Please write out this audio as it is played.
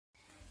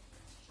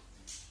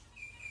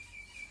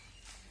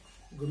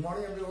Good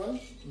morning,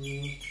 everyone.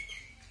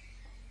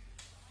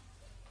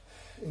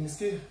 English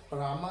ki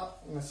parama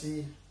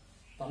ngasi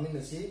tamin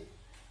nasi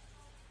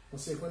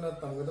ngasi ko na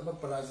tamgada ba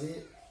paraji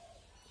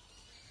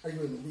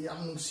ayo ni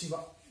am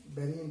nusiba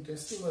very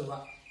interesting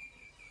ba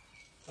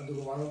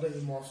adu one of the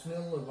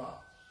emotional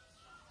ba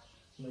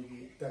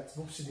maybe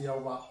textbook si diaw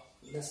ba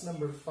lesson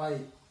number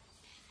 5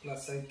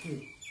 class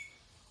IQ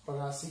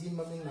parasi ki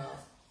maming na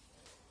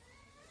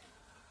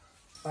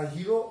a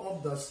hero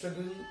of the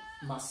struggling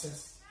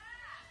masses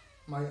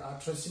my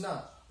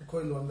Trasina,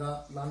 Koi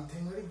Londa,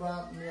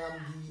 Lantenriba,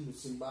 Miamdi,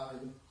 Lucimba.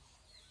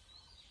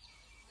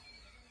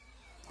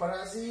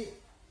 Parasi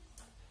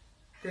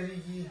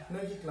Kerigi,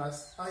 Nagi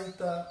class,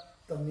 Aita,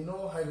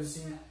 Tamino,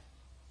 Hibasi,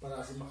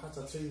 Parasi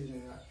Mahata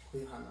Training,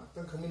 Kuihana,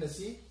 the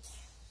community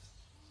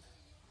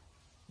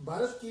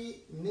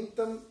Baraki,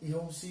 Nintam,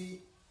 Ihosi,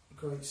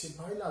 Koi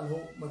Sipaila,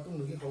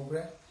 Matungi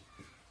Hobre,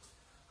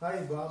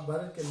 Haiba,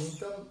 Barak and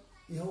Nintam,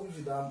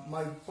 Ihojida,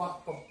 my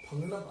papa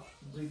Panganaba,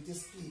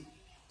 British key.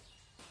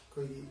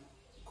 Koi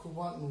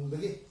kuwa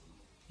nungdagi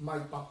mai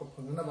papa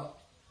panganaba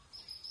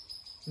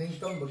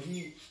ningtam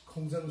bagi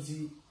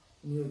khongjangji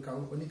ni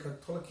kang pani khak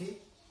tholaki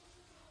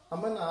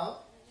amana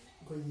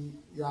koi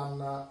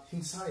yamna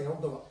hingsa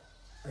yaudaba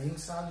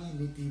ahingsa gi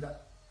niti da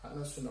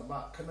hana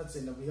sunaba khana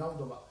chena ba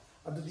yaudaba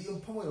adudi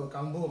umphamo yo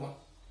kangbo ma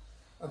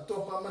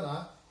atopa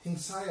amana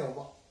hingsa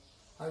yauba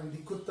haibidi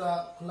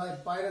kutta khulai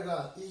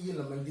pairaga igi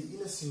lamandi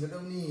ina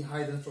singadamni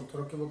haidan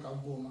chothrokke ba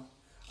kangbo ma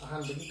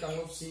ahan bagi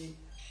kangopsi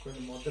koi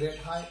moderate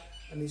high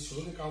and is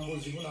surely combo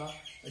zibuna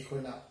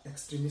a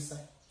extremist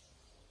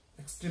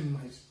extreme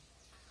high.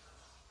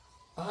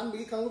 And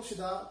we come up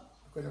Shida,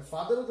 a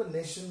father of the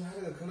nation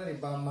had a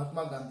Kanariba,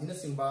 Matma Gandhina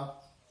Simba,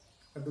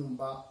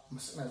 Adumba,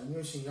 Masana, New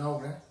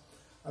Shingaure,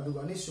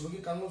 Adugani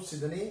Shugi Kangu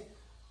Sidani,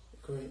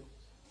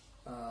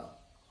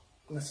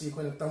 Nasi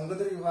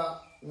Tangadriva,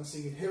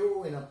 Nasi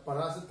Hero in a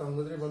Parasa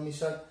Tangadriva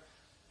Misha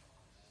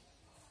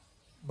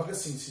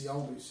Bagasin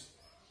Siaudis.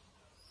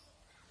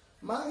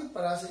 Magi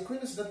parasi ko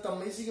na sa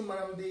tamay sige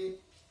maramdi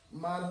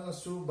manang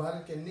su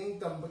bahar ke ning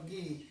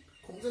tambagi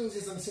kung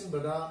si sansin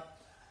bada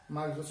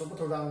magi so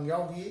potodang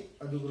yawgi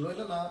adu guloy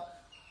na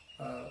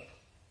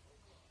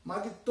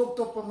magi top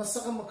pa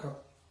masaka makap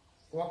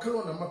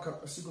wakalo na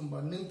makap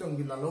asigumba ning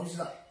tamgi lalaw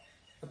sila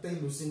atay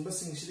lusing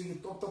basing sila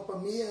top pa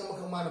miyang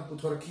makang manang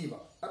puthoraki ba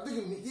adu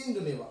gi meeting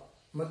do ne ba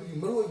madigi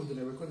maruwa do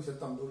ne ba ko sa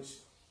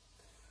tamdoris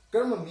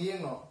karma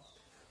miyang no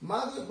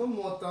magi ba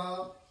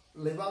mota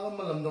Lebang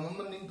malam dong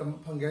maning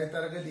tam panggai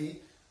taragadi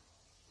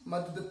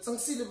madu the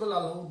changsi le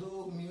balalo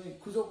du mi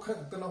kujo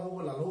khak tana ho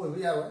balalo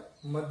we ya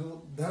madu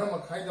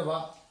dharma khai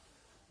daba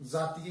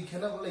jati ki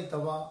khena balai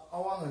taba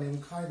awang anem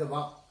khai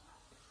daba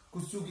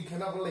kuchu ki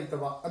khena balai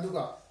taba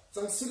aduga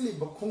changsi li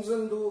ba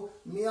khongjang du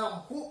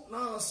miam hu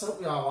na sarap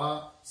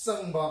yawa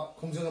sangba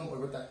khongjang am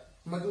oiba tai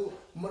madu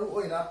maru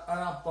oina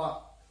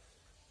arapa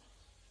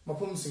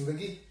mafum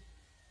singdagi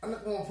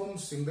anak mafum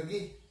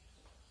singdagi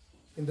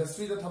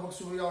industry da thabak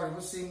su yaw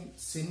sing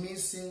sinmi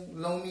sing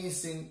longmi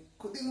sing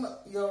kuding ma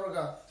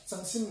yawraga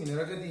changsin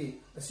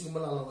minaragadi asigumba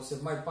lalo se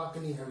mai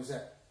pakani habse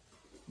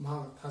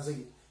ma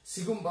thajagi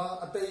sigumba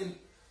atai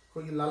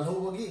khoi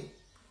lalhowagi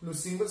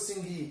lusingba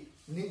singi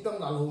ningtam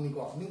lalhowni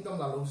ko ningtam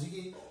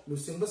lalhowsigi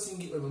lusingba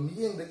singi oba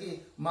miyeng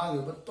dagi ma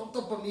yo top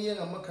top miyeng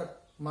amakha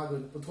ma go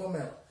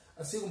puthome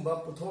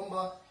asigumba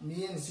puthomba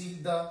miyeng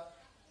sida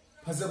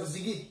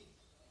phajabsigi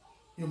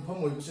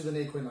yumpham oibuse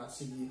dane khoina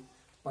sigi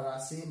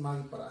parasi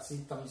magi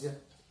parasi tamje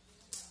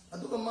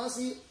aduga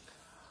masi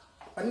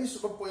ani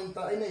suka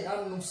pointa ina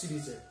yam num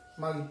series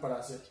magi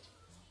parasi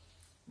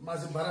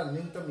masi bharat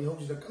ningtam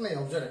ihojida kana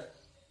yaujare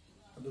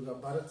aduga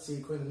bharat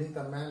si khoi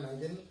ningtam man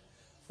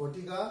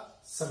 1940 ga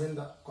 7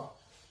 da ko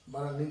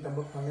bharat ningtam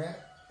ba phange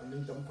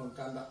ningtam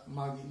phangkanda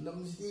magi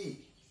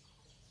lamjidi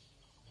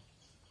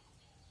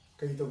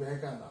kai to ga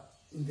kana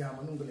india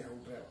manung le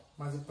haudre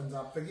masi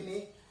punjab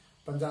tagini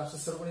punjab se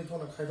sarvani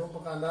thona khaido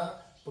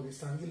pakanda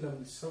Pakistan ki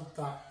lam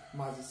sabta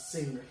magi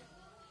sing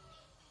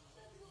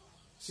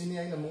sini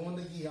ai na mongonda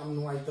ki am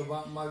nuai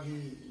taba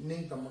magi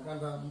ning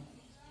tamakanda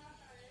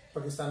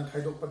Pakistan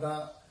khaidok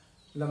pada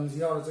lam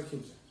ziaw ra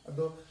chakhim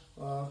ado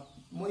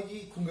moi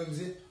gi khungang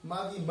je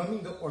magi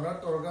maming da honor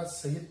torga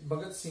Shahid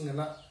Bhagat Singh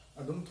na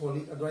adum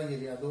tholi adwai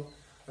area do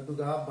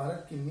aduga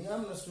Bharat ki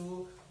miyam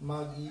nasu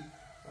magi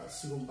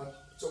sigumba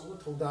chogu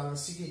thodang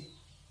sigi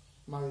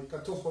magi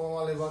kathop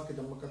pawale ba ki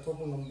dam kathop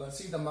ngamba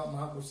si dam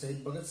ma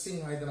Shahid Bhagat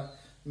Singh haidana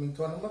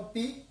Mingtuan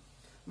mapi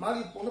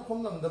mari pona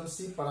pom nam dam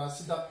si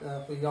parasida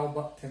ko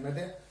yawba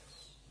themade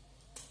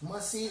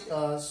masi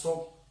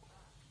so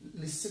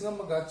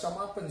lisingam ga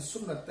chamapan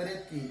sumna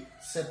tare ki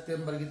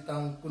September gi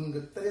tang kun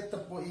ga tare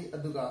tapoi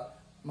aduga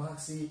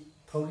mahasi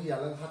thauri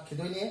alag hak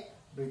khidoine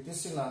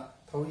British singa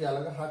thauri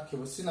alag hak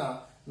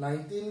khibasina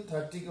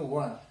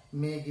 1931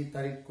 May gi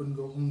tarik kun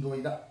go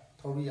humdoida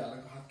thauri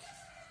alag hak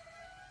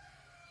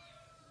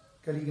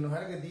karigino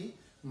haragadi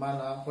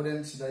mana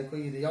foreign sidai ko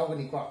ide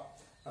yawgani kwa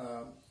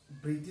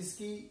British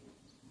ki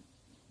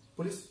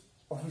police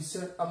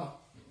officer ama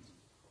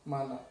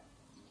mana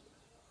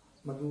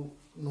madu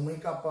numai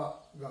kapa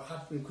ga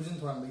hat pi khujin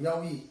thoran ba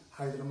yawi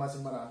haidra ma si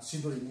mara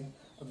sidori ni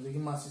adagi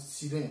ma si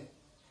sidoi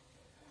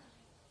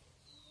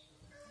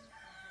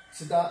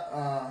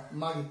sida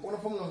magi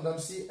ponapom namdam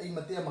si ai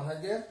mate ma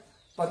hage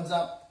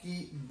Punjab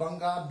ki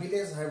Banga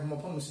village hai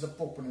mafam sida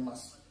pokpani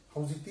mas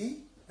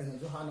haujiti ene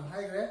jo han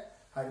haigre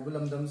hai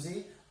bulamdam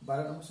si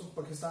Bharat amasung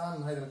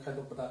Pakistan haidra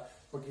khaidok pata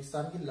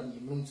Pakistan ki lamgi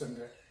mum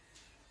changre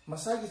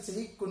masagi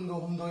chahi kungo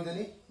humdoi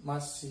dani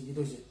mas si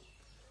gidoji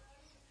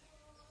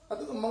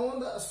aduga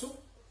mangonda asuk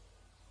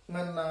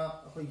nganna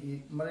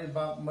akhoi marai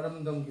ba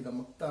maramdam gi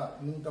damakta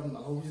ningtam na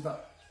haujida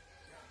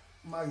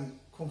magi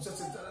khongsa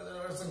se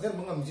jara sangden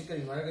mangam ji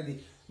kari maragadi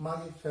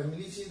magi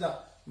family si da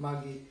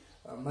magi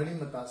mari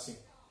mata si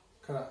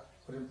khara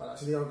korin para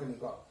si yaw kani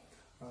ko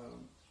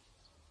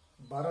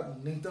Bharat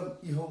ningtam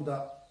ihauda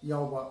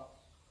yawba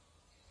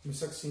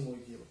misak sing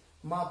oi gi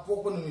ma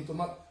pokpa numi to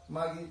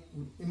magi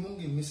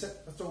imungi misak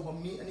achau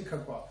mi ani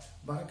khakpa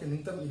Bharat ke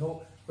ningtam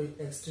ihau koi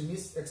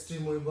extremist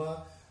extreme oi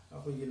ba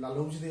koi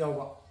lalauji de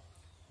yawba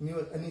mi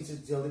ani se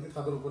jail de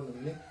thador ko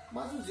numi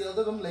ma su jail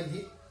da gam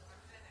lagi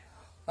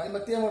I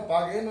Matiama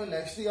Pagano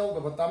actually out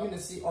of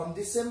Bataminasi on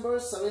December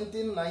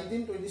 17,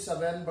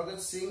 1927, Bhagat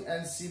Singh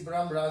and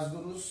Sibram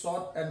Rajguru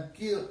shot and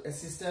killed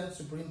Assistant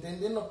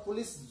Superintendent of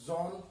Police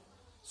John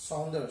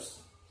Saunders.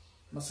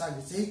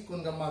 Masagi Sih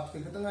Kunga Mat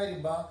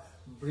Riba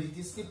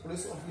British ki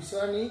police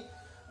officer ni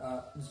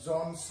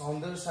John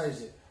Saunders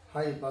Haije.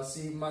 Hai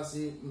Basi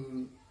Masi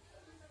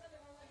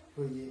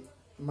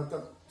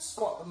Mata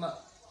Scott na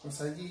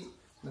Masagi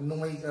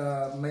Numai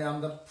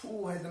Mayam the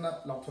Fu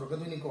Haidana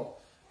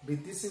Lautorgadunico.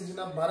 British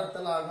Singina Bharat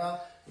Talaga,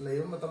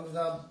 Layum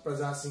Matamda,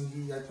 Praja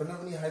Singi,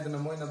 Yakanavani Haidana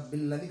Moina,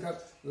 Bill Lanika,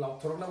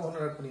 Lautorna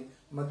Honorapani,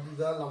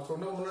 Maduda,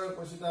 Lautorna Honor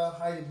Pasita,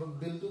 High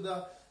Bill to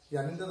the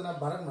Yanindana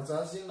Bharat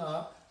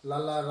Mazazina,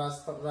 Lala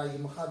Raspat Rai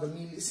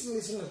Mahadami,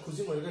 listening to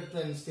Kuzi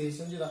train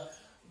station,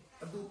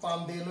 Adu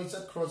Palm Day, no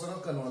such crosser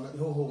canon,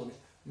 Ho,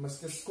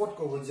 Master Scott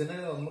Cover,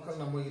 General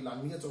Makanamoy,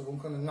 Lamia, or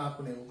Wunkan and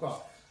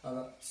Napanebuka.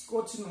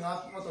 Scotch in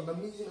Nap, the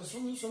meeting,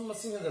 some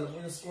machine,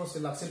 the Scotch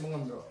in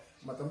Laximangam.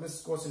 Matambe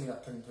Scotch in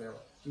that time,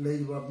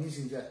 labor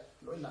missing jet,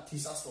 Lola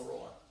Tisas for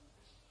Roa.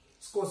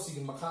 Scotch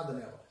in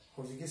Macadam,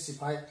 Hosiki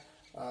Sipai,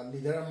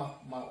 leader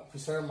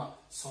officer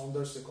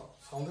Saunders.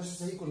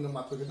 Saunders is equal to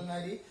Matugan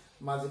ID,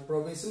 my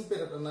probation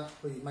period,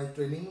 my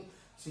training,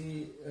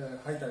 see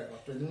high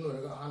type training,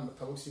 and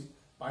Matabusi,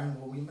 Pine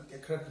Movie, a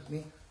crack at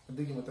me, a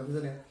big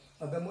Matamizan.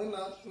 At the moment,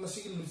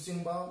 Masiki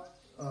Lucimba,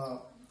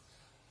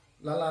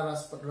 Lala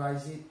Raspat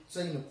Raisi,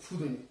 saying a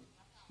food.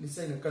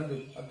 Lisa in a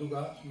country,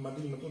 Aduga,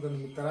 Madu Matugan,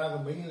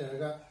 Mitaraga, Many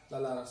Lega,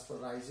 Lala Raspat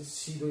Raisi,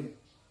 Sidoi,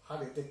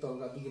 had a take of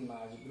Gabi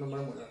Magi, no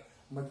murmur.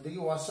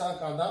 Madu Wasa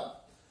Kada,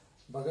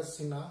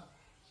 Bagasina,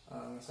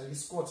 Sagi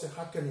Scotch,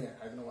 Hakania,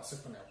 I know a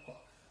second airport.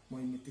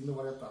 My meeting the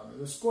Varata.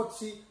 The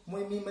Scotchy,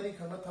 my memory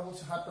cannot have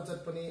a hat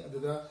at Penny,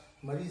 Aduga,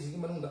 Marizi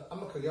Manunda,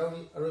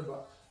 Amakagawi, Areba,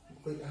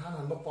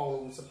 Han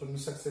Paul, Sapon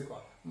Misaksequa,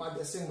 Mad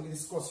assembly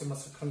Scotch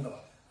Masakanda,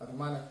 at the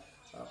manor.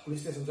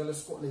 Police station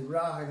jealous Scotland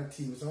Ra and a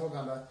team, some of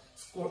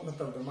Scotland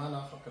of the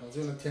Mana,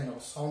 Zona Tenor,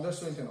 Sounders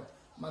Swinton,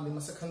 Mandi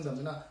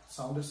Masakanda,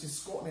 Sounders is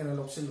Scotland and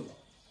Lopsilo.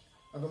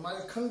 And the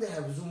Maya can they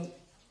have Zoom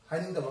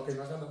hiding the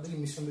Vakana, the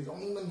mission the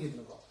young man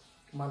getting about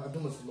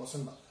Manadumas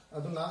Losamba.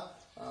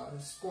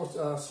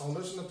 Aduna,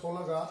 Sounders in the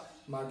Tolaga,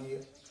 Magi,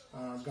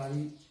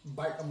 Gari,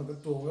 bike on the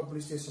Tonga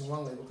police station,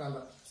 one like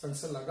Wakanda,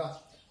 Sansalaga,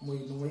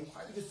 Mui,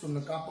 quite this from the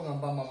Kapang and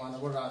Bama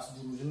Manavaras,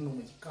 Burujan,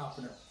 no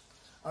Kapana.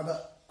 Other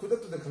could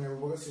up to the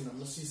Canavas in a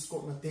Massi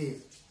Scotland day.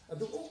 I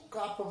do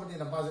car property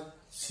in a budget,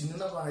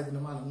 Sinava had in a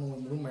man no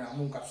in the room, my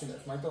own caption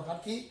as my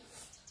Haki.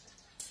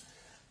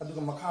 I do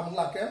Macam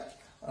Laka.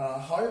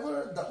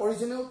 However, the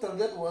original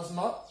target was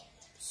not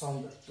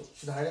sounded.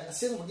 Should I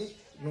assume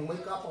no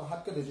make up or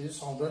Haka is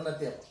sounder on the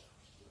table?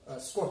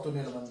 Scott to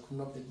Nelaman could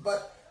not be.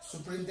 But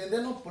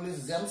Superintendent of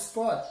Police James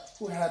Scott,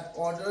 who had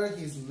ordered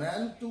his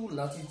men to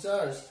lathi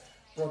charge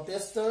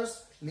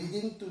protesters,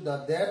 leading to the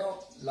death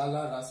of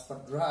Lala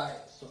Raspat Rai.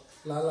 So,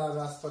 Lala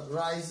Raspat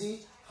Rai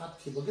had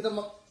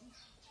Kibogidam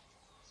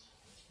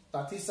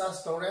Tatisa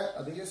story,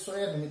 a day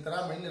story, and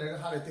Mitra mainly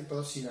had a take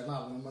to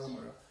Sirana,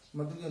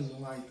 Madugan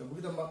Nungai,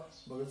 Bugidama,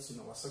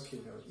 Bogatsino was a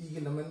killer.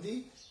 Egan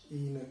Namandi,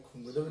 in a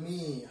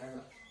Kungadoni,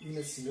 in a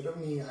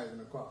Singadami, having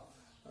a car.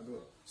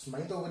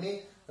 Smite over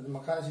me, and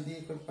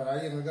Makaji,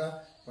 Parayanaga,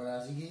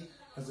 Parazigi,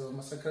 as a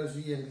massacre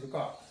and the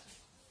car.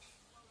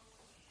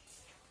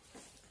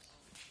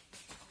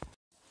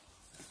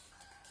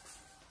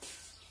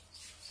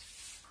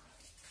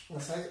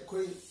 Masai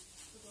koi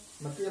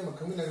Matia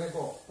Makami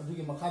Nago,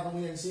 Adugi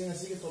Makami and seeing a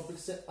second topic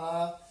set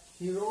a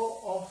hero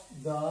of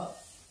the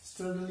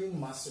struggling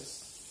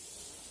masses.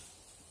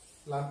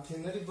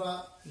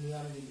 Lantinariba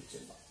Niam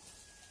Dichemba.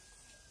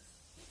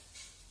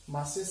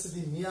 Masses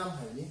the Niam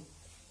Hani.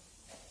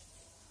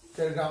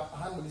 Kerga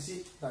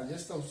Hanmalisi,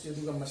 digest of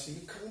Siduga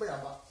Masi,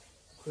 Kambayaba,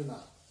 Kuna,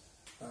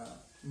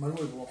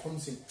 Maru from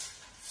Sing.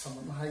 Some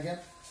of my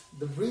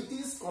the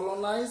British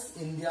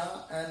colonized India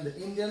and the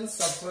Indians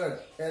suffered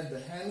at the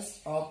hands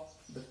of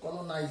the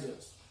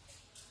colonizers.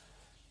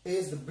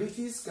 As the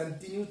British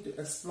continued to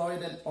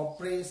exploit and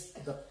oppress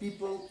the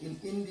people in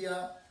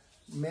India,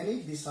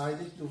 many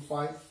decided to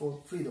fight for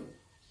freedom.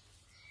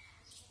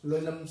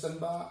 Loilam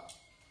sanba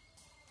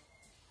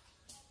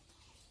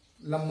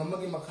lam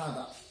amagi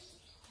makhada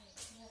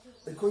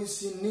ekoi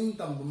sining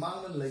tam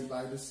bumang na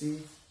leibai da si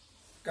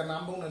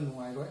kanambong na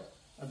nuai roi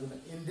aduna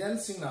Indian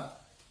singna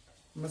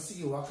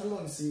masigi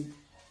wakhalon si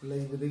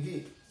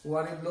leibadagi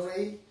warib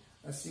lorei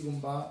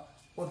asigumba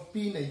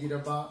potpi nei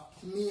giraba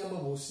mi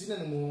amabu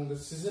sinan mong da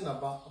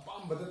sizinaba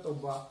apambada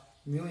toba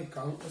mioi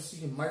kang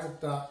asigi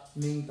mayokta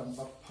ning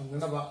tamba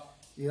phanganaba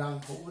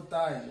irang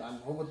hobutai lan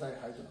hobutai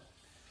haiduna.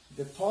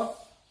 The thought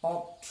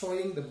of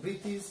throwing the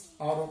British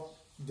out of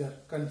the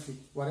country.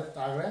 What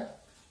a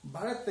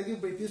Bharat tagi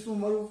British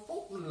maru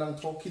lang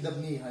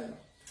thokidabni haina.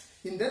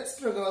 In that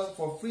struggle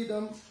for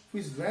freedom,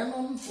 which ran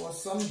on for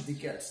some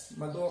decades,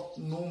 mado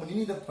no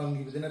manini da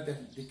pangi within a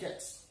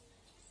decades.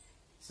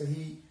 So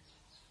he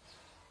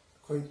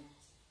koi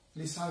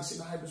lisang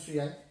sina hai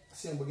busuyai,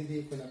 siyang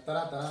bagidi koi na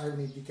tara hai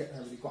ni decade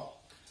hai biko.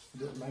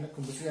 Do mana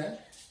kumbusuyai.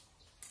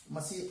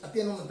 Masi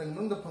atian matang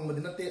nung da pang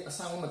madina te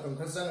asang matang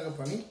kharsang ga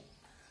pani.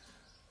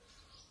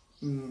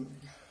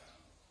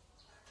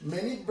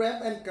 Many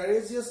brave and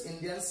courageous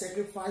Indians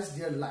sacrificed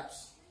their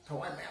lives.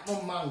 Thawai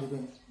mayam mang di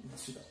doin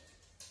masida.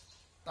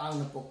 Tang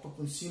na pok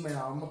punsi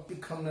mayam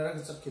mapikham na raga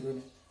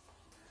chakhidoin.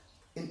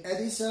 In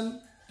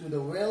addition to the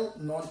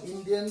well-known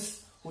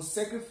Indians who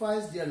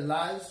sacrificed their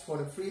lives for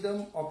the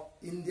freedom of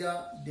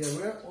India, there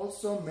were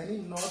also many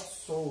not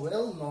so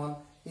well-known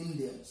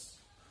Indians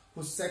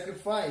who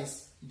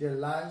sacrificed their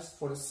lives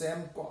for the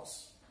same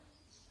cause.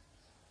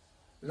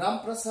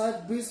 Ram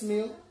Prasad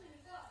Bismil,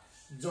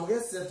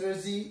 Jogesh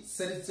Chatterjee,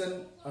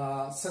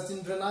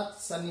 Sachindranath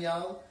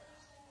Sanyal,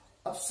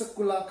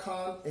 Afsakullah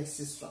Khan,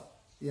 etc.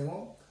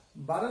 Yango,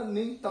 Bharat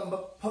ning tamba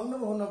phangna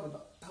hona bada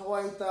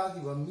thawai ta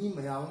giba mi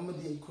mayam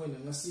amadi ekhoina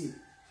ngasi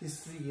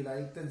history gi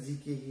like ta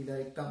GK gi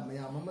like ta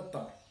mayam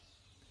amata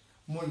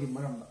moi gi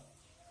maramda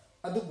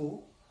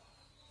adubu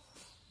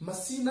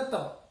masi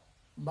nata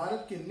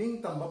Bharat ki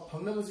ning tamba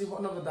phangna basi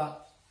hona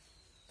bada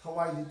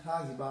thawai di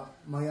tha giba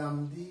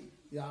mayam di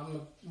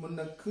yam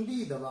munna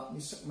khudi daba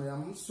misak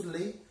mayam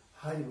sulei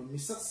haiba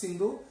misak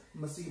singdo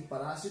masi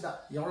parasida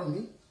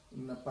yawrami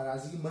na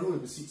parasi maru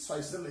bisi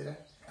size le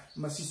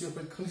masi se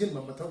pe khangjin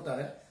ba mathau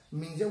tare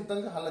mingjam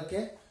tang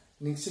halake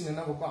ningsing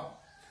na bokwa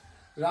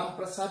Ram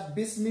Prasad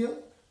Bismil,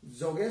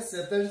 Jogesh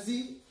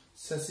Chatterjee,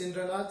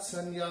 Sachindranath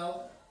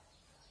Sanyal,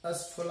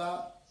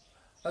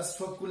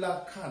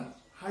 Asfakullah Khan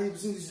haib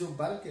sing jo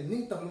bar ke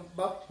ning tam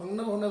ba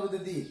phangna hona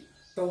badadi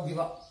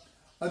tawgiba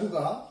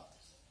aduga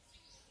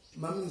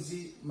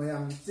mamsi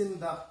mayam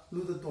chinda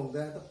luda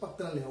tongda ta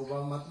pakta le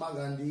hoba Mahatma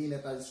Gandhi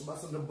Netaji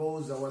Subhash Chandra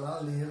Bose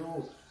Jawaharlal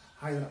Nehru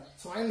haina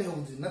swai le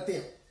hoji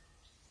nate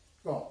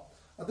ko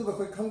aduga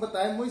koi khangba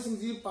tai moi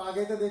singji pa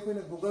ge ta de koi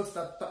na Google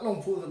ta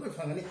taklong phu da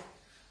phangani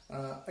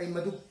ai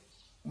madu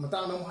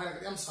mata nam hai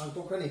ka yam sang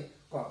to khani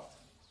ko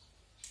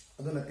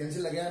aduna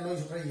cancel lagya noi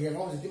ju khari ye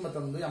ngo ji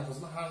matam do yam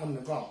phasna hangam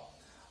ne ko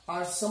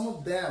are some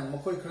of them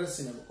makoi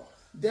khrasin ko.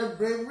 Their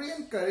bravery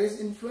and courage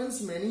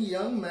influenced many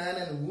young men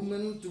and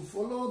women to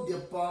follow their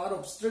path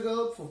of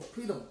struggle for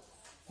freedom.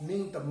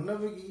 Ning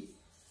tamunabagi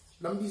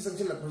lambi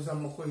sangchil lakhosa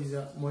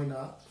makoija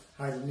moina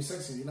hai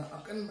misak singina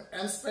akan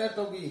inspire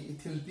togi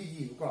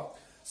ithilpigi ko.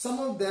 Some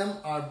of them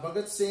are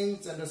Bhagat Singh,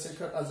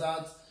 Chandrasekhar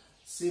Azad,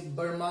 Shiv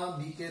Burma,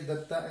 BK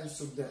Datta and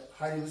Sukhdev.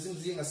 Hai using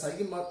zing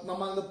asagi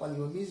mamang da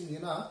panyo mi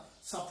singina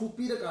sapu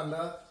pira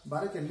kanda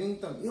bare ke ning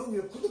tam yo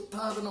yo khuduk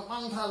tha da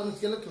mang tha da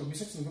kela ke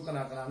misak sing ko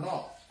kana kana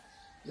no.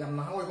 Yang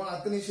nahawai bang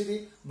atani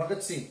sidi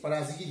Bhagat Singh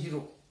parasigi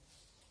hero,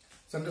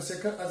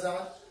 Chandrasekhar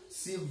Azad,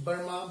 Shiv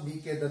Burma,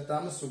 BK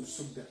Datta,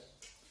 Sukhdev.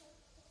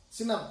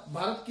 Sina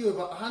Bharat ki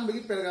oba ahan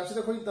bagi paragraph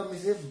sida khoi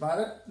tamise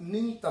Bharat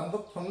ning tamba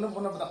phangna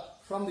bona bada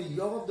from the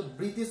year of the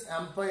British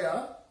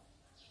Empire.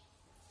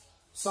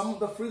 Some of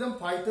the freedom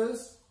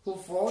fighters who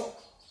fought,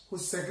 who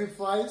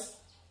sacrificed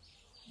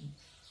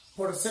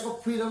for the sake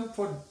of freedom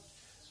for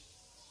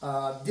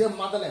their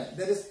motherland,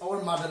 that is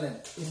our motherland,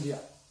 India.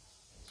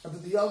 Ado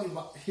diyaw gi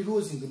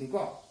heroes ingni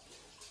ko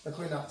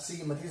akoina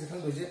sigi mathi se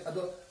khang doje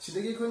ado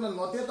sidagi khoina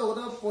note ta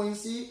oda point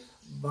si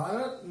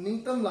Bharat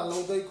ningtam la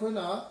lo dai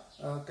khoina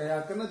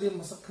kaya kana di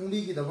masak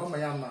khangdi gi daba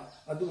mayamna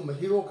adu ma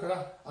hero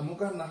khara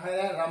amuka na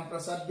haira Ram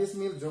Prasad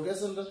Bismil,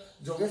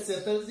 Jogesh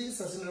Chatterjee,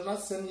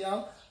 Sachindranath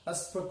Sanyal,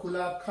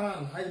 Asfakullah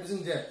Khan hai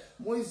bising je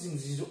moi sing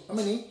ji jo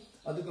amani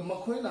adu ga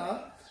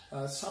makhoina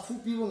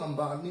safu pibo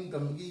ngamba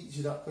ningtam gi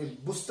sida koi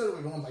booster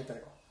oi bang bai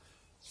tai ko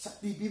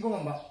sakti pibo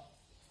ngamba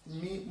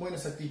mi moina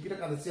sakti pira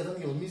kan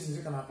cheran yo mi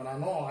sin kana kana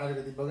no ai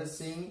ga di Bhagat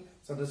Singh,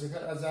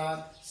 Chandrasekhar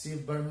Azad,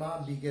 Shiv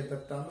Burma, BK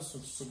Datta,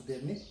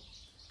 Sukhdev ni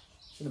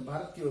sina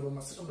Bharat ki oba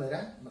masakam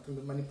laira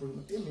mathung Manipur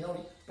mate meori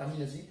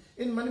taminaji.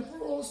 In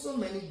Manipur also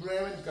many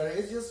brave and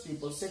courageous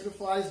people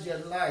sacrificed their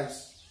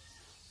lives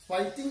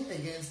fighting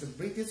against the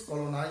British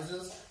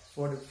colonizers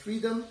for the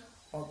freedom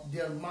of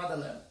their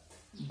motherland.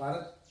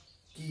 Bharat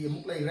ki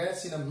amuk laira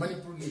sina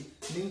Manipur gi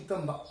ning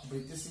tamba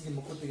British gi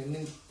makoti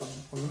ning tam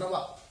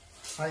phonnawa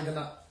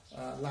haidana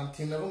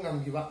ꯂꯥꯟꯊꯦꯡꯅꯕ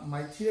ꯉꯝꯈꯤꯕ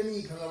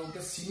ꯃꯥꯏꯊꯤꯔꯅꯤ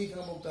ꯈꯪꯉꯕꯧꯗ ꯁꯤꯅꯤ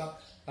ꯈꯪꯉꯕꯧꯗ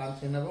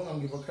ꯂꯥꯟꯊꯦꯡꯅꯕ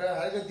ꯉꯝꯈꯤꯕ ꯈꯔ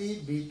ꯍꯥꯏꯔꯒꯗꯤ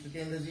B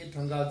ꯇ꯭ꯔꯤꯀꯦꯟꯗ꯭ꯔꯖꯤ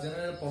Thangal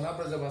general Paona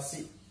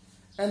Brajabashi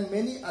and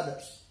many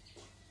others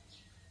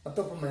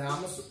atop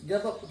mayam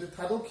gave up the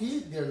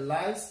Tadoki, their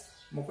lives,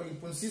 Mokoi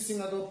Punsi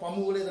Singado,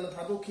 Pamule and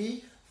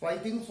Tadoki,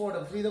 fighting for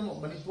the freedom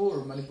of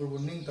Manipur, Manipur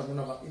Ning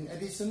Tamunava. In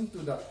addition to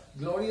the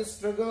glorious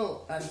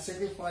struggle and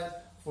sacrifice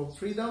for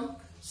freedom,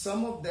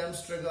 some of them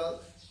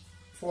struggled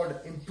for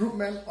the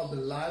improvement of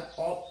the life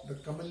of the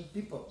common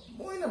people.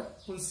 Moina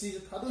Punsi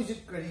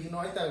Tadoji Kari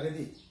Noita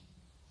Gadi.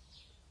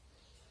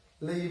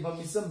 Leiba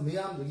Misa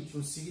Miam, the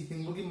Punsi,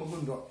 Hingugi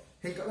Magundo,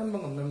 Hekalan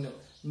Mangam,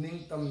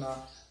 Ning Tamna,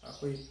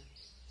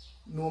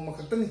 no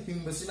makatan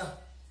himbasina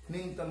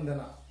ning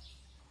tamdana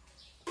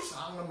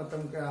sanga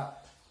matam ka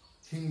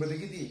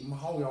himbadagidi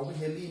mahau yaw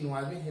heli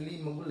nuai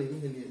heli magul lebi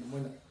heli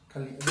moina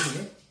khali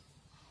adine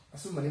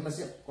asumani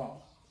mase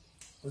ko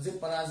oje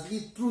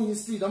parazgi true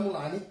history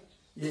damulani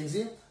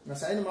yengje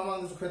ngasai na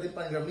mamang su khade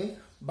pangrabni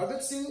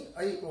Bhagat Singh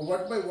ai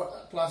word by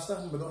class ta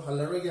hambado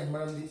halarege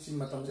maramdi si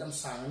matam jam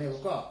sangane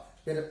ko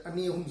per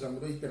ani hum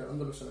jamdo per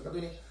andolo sala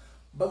kaduni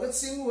Bhagat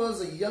Singh was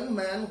a young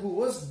man who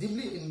was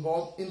deeply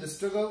involved in the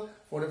struggle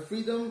for the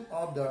freedom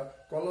of the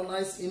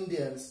colonized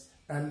Indians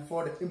and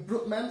for the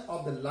improvement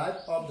of the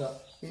life of the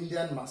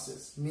Indian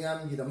masses.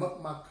 Miyam gidamak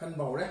makhan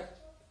baure.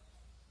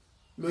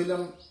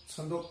 Loilam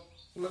sandok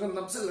lagan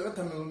napsal laga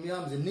thamil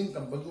miyam jining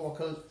tambagi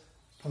wakal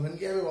phangan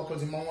ge wakal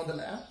jimang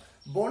modala.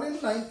 Born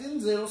in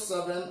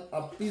 1907,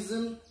 a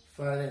peasant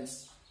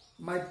parents.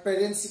 My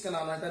parents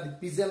kanana ka the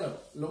peasant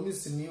lomi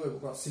sinni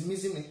wa sinmi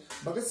sinni.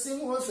 Bhagat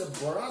Singh was a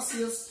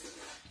voracious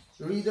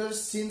reader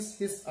since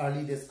his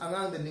early days.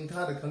 Angang the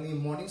Ningtha the Kangi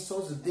morning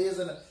source days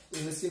and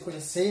English ko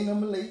saying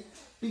namely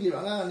pili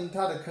angang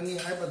Ningtha the Kangi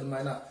hyper the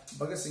mina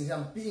Bhagat Singh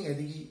jam being a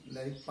digi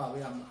like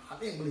Paviam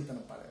having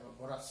Bulitan Pare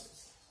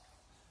voracious.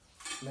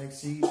 Like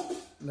see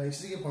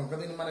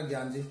Pankadi in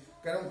Managanji,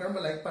 Karam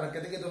like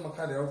Parakati to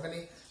Makari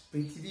Okani,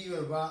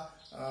 PTV or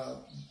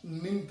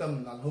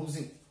Nintam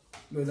Nalhosing.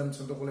 Loilam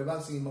Santo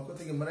Lebaxi,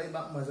 Makoti,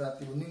 Maraiba,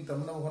 Mazati,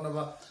 Nintam,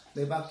 Honava,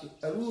 Lebaki,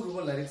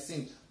 Aru, like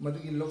sing,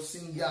 Madugi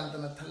Loxing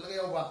Yantana,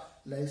 Talayawa,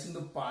 like sing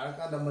the park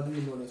and the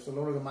Madui Lola, so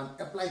Loroman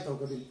apply to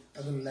Godi,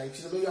 I don't like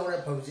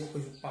Shidoya Pavji,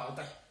 which is part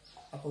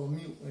of mu,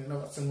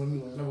 some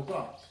women never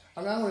go.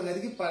 Angang when I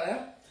give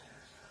Para,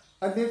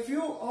 a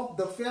nephew of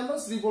the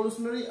famous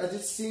revolutionary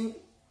Ajit Singh.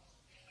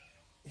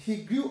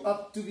 He grew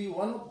up to be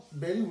one of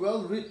very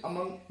well read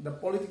among the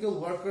political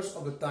workers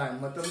of the time.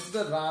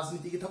 Matamda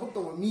Razniti Tapot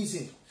of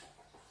meeting.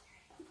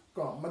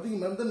 Mading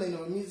Manda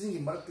meeting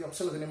in Mark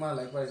Opsalganima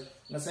likewise.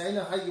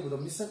 Nasana Hagi with the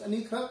Mr.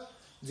 Anika,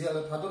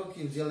 Jella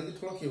Tadorki, Jelly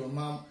Torki,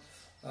 Mam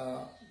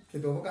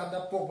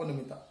Kedovaka,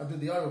 Poponimita, Adu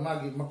the other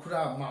Magi,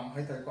 Makura, Mam,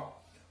 Haitaka,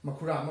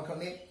 Makura,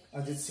 Makane,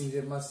 Ajit Singh,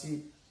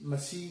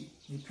 Masi,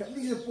 the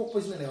family of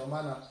Popos in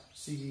Mana,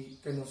 Sigi,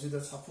 Kanosida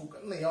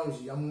Safuk, and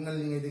Nayaji,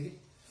 Yamungaling.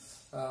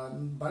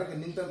 Barak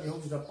Nintam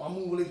Yogi the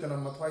Pamulit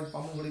and Matai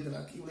Pamulit and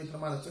Akilit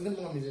Namana,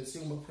 Changamam is a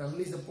single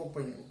family, the Popa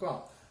in the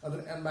other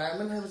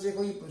environment has a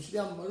way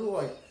Pushia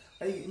Maroi,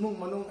 a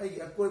Mumano,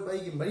 a quote by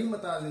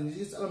Marimata and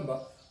this Alamba,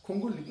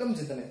 Kongu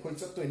Lamjitane,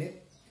 quite up to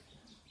it.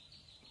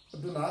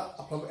 Do not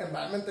upon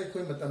environment I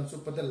quit Matam, so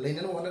put the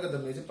lane one of the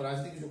major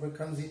parasitic of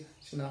Kanzi,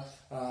 Shina,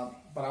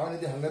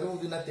 Paravani the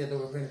Hungaro do not take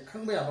over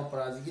Kanga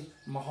Paraziki,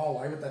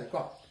 Mahao, I with a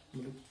cop,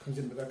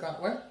 consume with a car,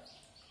 right?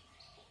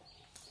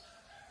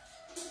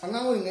 As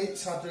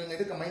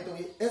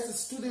a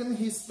student,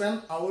 he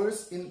spent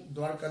hours in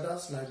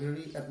Dwarkada's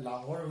library at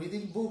Lahore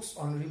reading books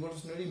on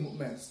revolutionary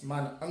movements.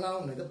 Man,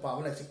 angaw na ito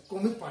power like a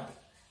comic party.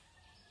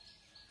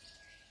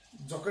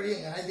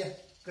 Jokeri ang idea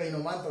kay no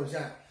man to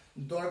siya.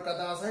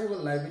 Dwarkada's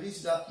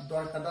libraries that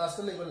Dwarkada's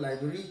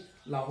library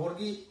Lahore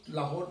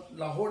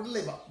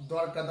leba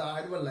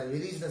Dwarkada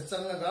libraries that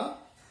sangaga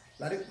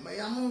like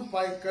mayam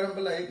pai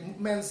karambala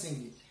movement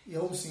singi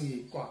yaw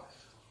singi kwa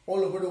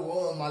all over the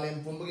world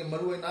Malayam Pumbagi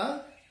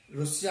Maruena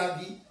Russia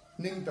gi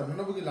ning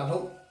tamnabugi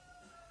lalho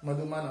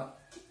madumana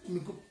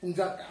miku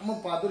punja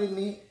kama padori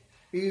ni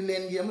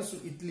Ireland gi amasu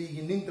Italy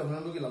gi ning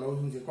tamnabugi lalho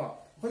hunje ko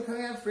hoi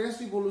khanga French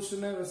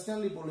revolution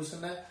Russian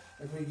revolution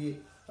khoi gi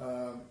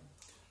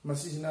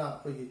masisina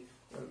khoi gi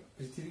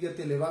prithvi ga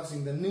telebak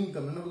sing da ning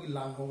tamnabugi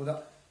lang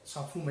hoda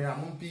safu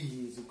mayam pi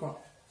ji ko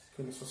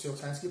khoi social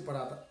science ki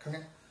parada khanga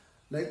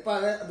like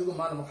pa adugo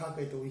man makha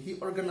kai to he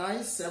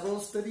organized several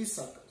study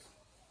circles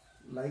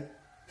like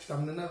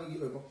tamnabugi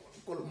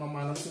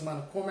Mamma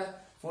comment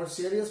for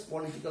serious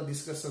political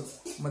discussions.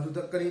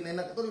 Maduda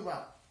Karina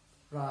Katoriba,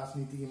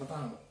 Rasniti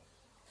Matanga,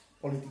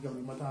 political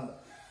Matanga.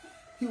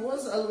 He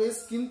was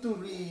always keen to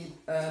read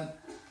and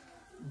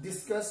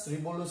discuss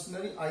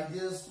revolutionary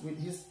ideas with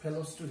his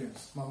fellow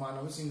students.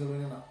 Mamma was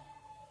single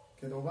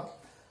Kedova,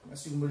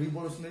 assuming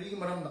revolutionary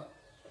Maranda,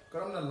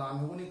 Karamna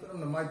Lan, Huni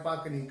Karam, my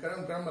Pakani,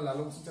 Karam Karamala,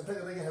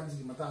 Chataka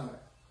Hamzi Matanga,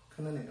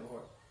 Kanan in the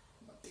world.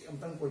 I'm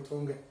thankful to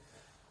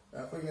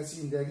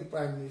in the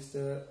Prime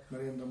Minister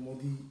Narendra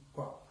Modi,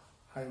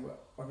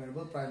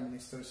 Honorable Prime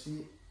Minister,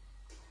 she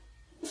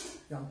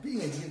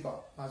Yamping a giver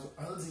as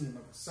Alzim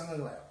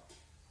Sangalaya.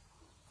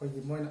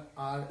 ꯑꯩꯈꯣꯏꯒꯤ ꯃꯣꯏꯅ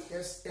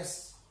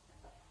RSS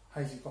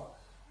ꯍꯥꯏꯁꯤꯀꯣ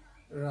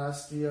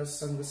Rashtriya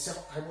ꯁꯪꯘ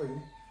ꯁꯦꯕꯛ ꯍꯥꯏꯕ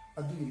ꯑꯣꯏꯒꯅꯤ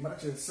ꯑꯗꯨꯒꯤ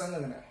ꯃꯔꯛꯁꯤꯗ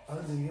ꯆꯪꯉꯒꯅꯦ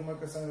ꯑꯍꯜꯁꯤꯡꯒꯤ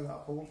ꯃꯔꯛꯇ ꯆꯪꯉꯒ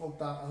ꯑꯐꯕ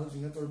ꯄꯥꯎꯇꯥꯛ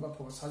ꯑꯍꯜꯁꯤꯡꯅ ꯇꯧꯔꯤꯕ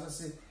ꯑꯐꯕ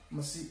ꯁꯥꯖꯠꯁꯤ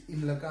ꯃꯁꯤ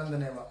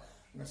ꯏꯜꯂꯀꯥꯟꯗꯅꯦꯕ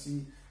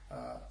ꯉꯁꯤ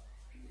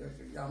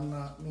ꯌꯥꯝꯅ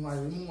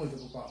ꯅꯨꯡꯉꯥꯏꯕ ꯏꯃꯨꯡ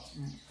ꯑꯣꯏꯗꯕꯀꯣ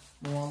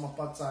ꯃꯃꯥ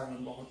ꯃꯄꯥ ꯆꯥ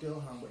ꯌꯣꯟꯕ ꯍꯣꯇꯦꯜ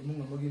ꯍꯥꯡꯕ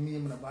ꯏꯃꯨꯡ ꯑꯃꯒꯤ ꯃꯤ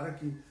ꯑꯃꯅ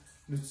ꯚꯥꯔꯠꯀꯤ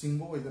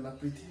ꯂꯨꯆꯤꯡꯕ ꯑꯣꯏꯗꯅ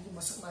ꯄ꯭ꯔꯤꯊꯤꯕꯤꯒꯤ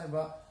ꯃꯁꯛ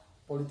ꯅꯥꯏꯕ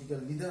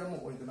ꯄꯣꯂꯤꯇꯤꯀꯦꯜ ꯂꯤꯗꯔ ꯑꯃ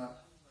ꯑꯣꯏꯗꯅ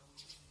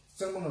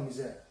ꯆꯪꯕ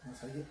ꯉꯝꯃꯤꯁꯦ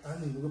ꯉꯁꯥꯏꯒꯤ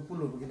ꯑꯍꯟꯁꯤꯡꯗꯨꯒ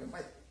ꯄꯨꯜꯂꯨꯕꯒꯤꯅꯦ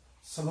ꯃꯥꯏ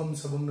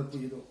ꯁꯕꯝꯅ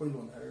ꯄꯨꯏꯗꯣ ꯑꯩꯈꯣꯏ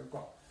ꯂꯣꯟ ꯍꯥꯏꯔꯒꯀꯣ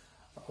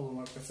ꯑꯐꯕ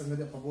ꯃꯔꯛꯇ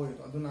ꯆꯪꯒꯗꯤ ꯑꯐꯕ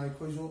ꯑꯣꯏꯗꯣ ꯑꯗꯨꯅ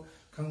ꯑꯩꯈꯣꯏꯁꯨ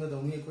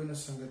ꯈꯪꯒꯗꯧꯅꯤ ꯑꯩꯈꯣꯏꯅ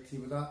ꯁꯪꯒ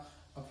ꯊꯤꯕꯗ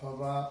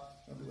ꯑꯐꯕ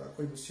ꯑꯗꯨꯒ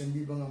ꯑꯩꯈꯣꯏꯕꯨ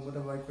ꯁꯦꯝꯕꯤꯕ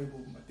ꯉꯝꯒꯗꯕ ꯑꯩꯈꯣꯏꯕꯨ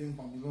ꯃꯇꯦꯡ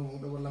ꯄꯥꯡꯕꯤꯕ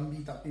ꯉꯝꯒꯗꯕ ꯂꯝꯕꯤ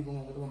ꯇꯥꯛꯄꯤꯕ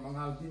ꯉꯝꯒꯗꯕ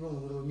ꯃꯉꯥꯜ ꯄꯤꯕ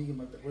ꯉꯝꯒꯗꯕ ꯃꯤꯒꯤ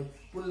ꯃꯔꯛꯇ ꯑꯩꯈꯣꯏ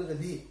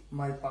ꯄꯨꯜꯂꯒꯗꯤ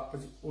ꯃꯥꯏ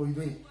ꯄꯥꯛꯄꯁꯤ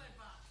ꯑꯣꯏꯗꯣꯏꯅꯤ.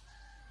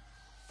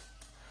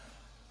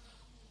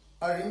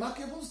 A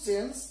remarkable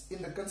change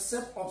in the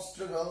concept of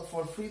struggle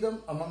for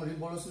freedom among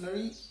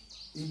revolutionaries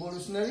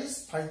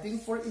fighting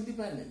for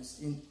independence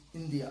in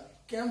India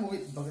came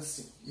with Bhagat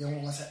Singh.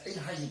 Yang ngasa ay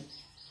hayi.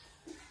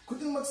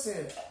 Kuting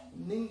magse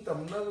ning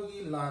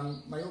tamnagi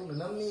lan mayong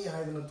nanami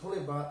haydana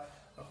tholeba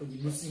akogi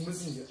lusing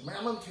je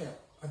mayamam the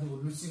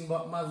adu lusing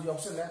ba ma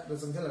yoksela da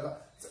sangjala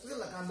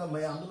kanda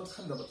mayam no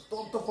khanda ba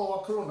top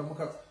wa khlo na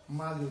maka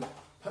ma gi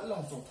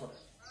phalong so thore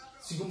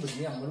sigum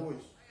be yang maroi.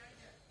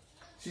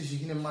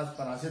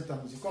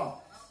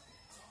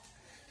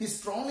 He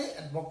strongly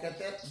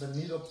advocated the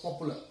need of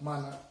popular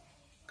mana.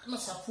 Kana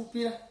safu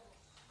pira.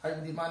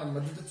 Hai di mana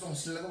madudu chong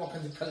silaga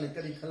wakan khalle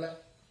kari khalla.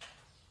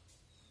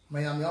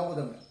 Mayam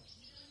yawadam.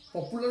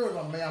 Popular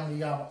or mayam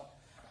yawa.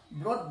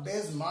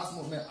 Broad-based mass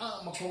movement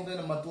makhongde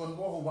na matuan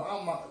bo ba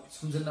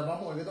samjana ba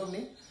mo gedom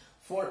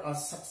for a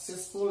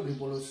successful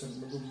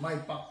revolution. Madu mai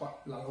pakpa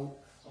lalo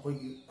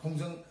akogi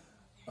khongjang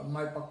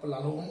mai pakpa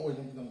lalo mo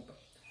oidam dong.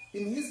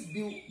 In his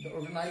view, the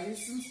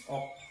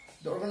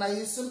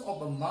organization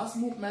of a mass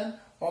movement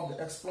of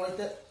the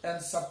exploited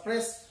and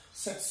suppressed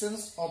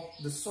sections of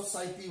the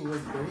society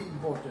was very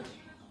important.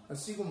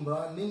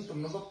 Asigumba ning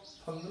tumnaba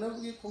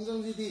phangnabgi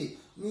khongjangji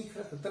mi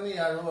khara khatana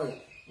yaroi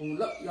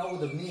ulap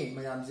yawdabni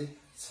mayamji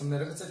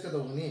samnaraga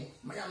chakadawni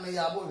mayamna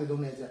yabo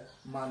gedone ja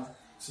mana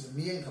sida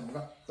miyeng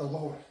thamga tawba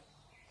hore.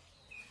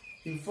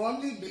 He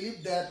firmly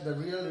believed that the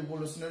real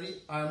revolutionary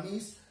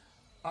armies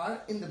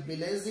are in the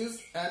villages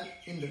and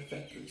in the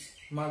factories.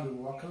 Magi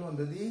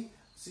wakalondadi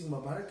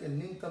singma bharat ke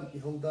ningtam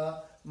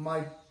ihoda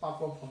mai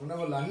papa phangna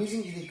wala mi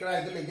sing gi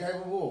krai de le gai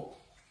bu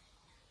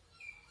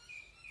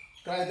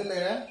krai de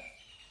le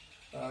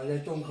ya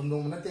tong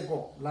khamdong na te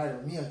ko lai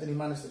mi atani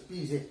manas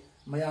pi je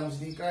mayam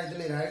ji krai de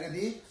le ra ga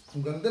di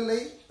khungang de le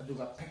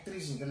aduga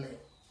factories in de le.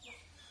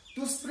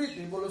 To spread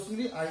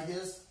revolutionary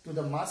ideas to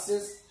the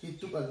masses, he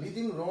took a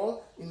leading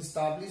role in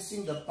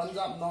establishing the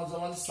Punjab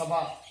Naujawan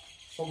Sabha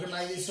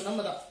organization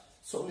amada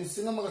so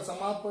listing amaga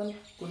samapan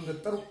kunga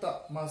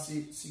tarukta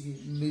masi sigi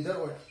leader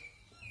oy.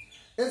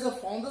 As a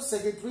founder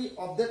secretary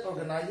of that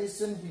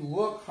organization, he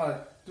worked hard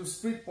to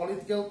spread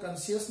political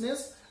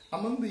consciousness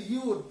among the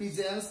youth,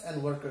 peasants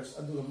and workers.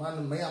 Aduga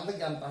man mayam da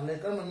gyan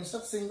tahle kar mami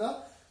sak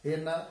singda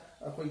hena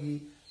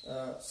akogi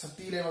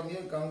sakti leba mi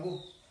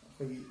kangu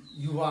akogi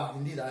yuwa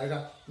hindi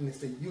daega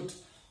next youth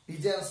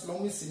peasants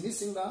lomi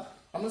singda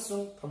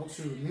amasung thabak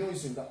shu mi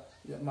singda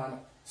man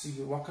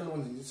sigi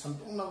wakalon ji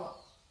samtongna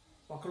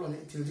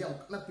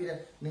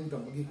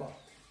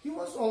he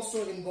was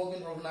also involved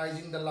in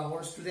organizing the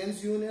Lahore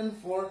Students Union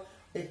for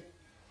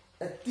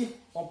active,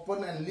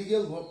 open and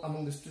legal work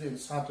among the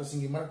students. Satra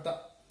Singhi Marta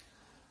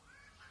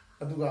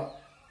Aduga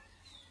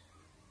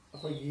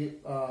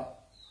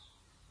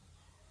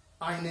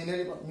I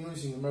never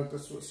music Marta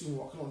so sing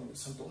walk on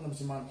Santon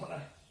Siman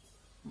Hona.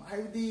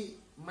 My the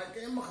my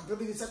game of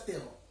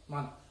the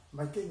man,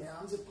 my game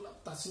arms pull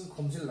up touching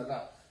Comzil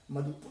Laga,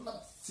 Madu pull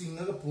up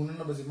singer Punan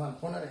of the man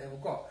Hona ever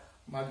got.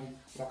 Magi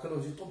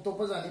wakaloji top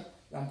pazani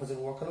yam paja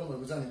wakalo mo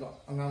bazani ko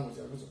angang mo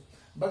jago.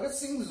 Bhagat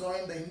Singh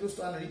joined the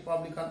Hindustan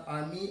Republican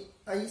Army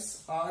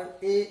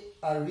ISRA,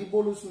 a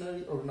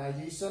revolutionary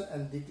organization,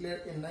 and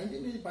declared in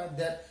 1985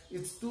 that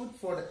it stood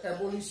for the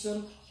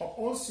abolition of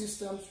all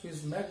systems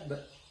which make the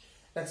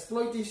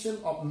exploitation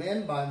of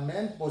men by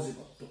men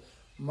possible.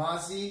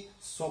 Masi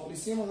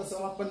soklisi mga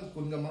samapan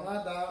kunga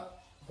mga da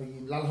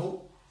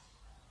lalho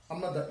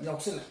amada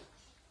yaksila.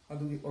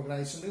 The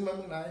organization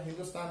remember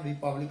Hindustan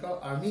Republican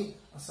Army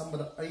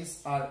asambada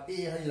ISRA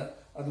hayla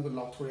aduga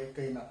lauthore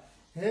kaina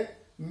he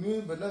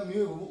mu bana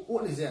mu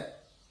olije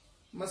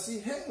masi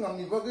he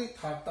ngami bagai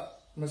thata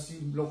masi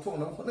lauthong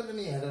na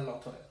khonagani hada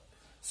lauthore.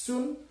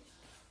 Soon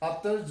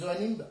after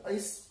joining the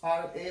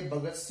ISRA,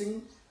 Bhagat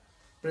Singh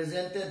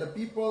presented the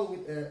people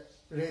with a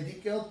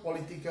radical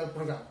political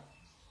program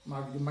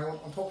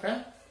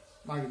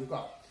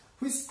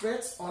which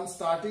stretched on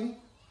starting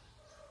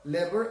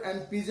labor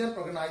and peasant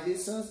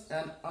organizations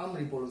and armed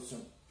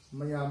revolution.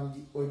 Mayam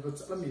gi oiba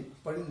chalami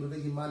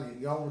paringudagi mane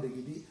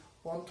yawudagi di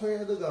onthoy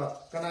adaga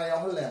kana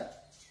yawhale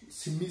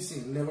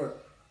simising labor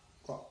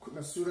ko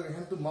khuna suraga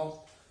hand to mouth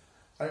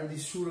ari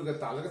suraga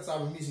talaga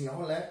chaba mising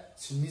yawhale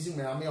simising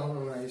mayam yawhale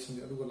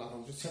organization aduga la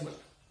hawju sembal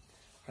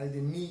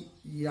haidi mi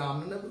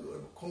yamna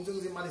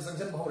khongjang ji mane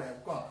sanction bhore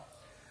ko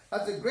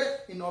As a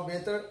great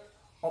innovator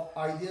of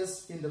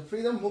ideas in the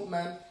freedom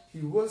movement,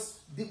 he was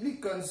deeply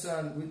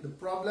concerned with the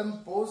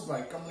problem posed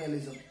by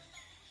communalism.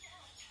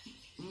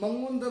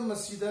 Mangonda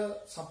masida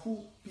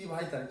sapu pi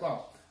bhai tar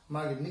ko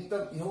magi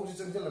nikta ihau ji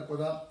changja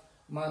lakoda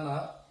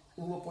mana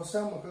uwa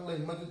posa makang lai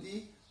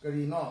madudi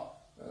kari no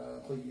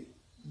koi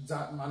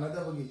jat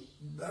manada bagi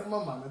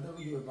dharma manada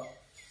bagi ba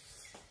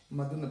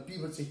maduna pi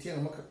ba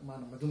chitheng makak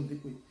mana madum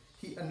dipui.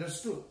 He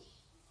understood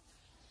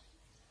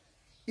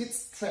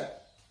its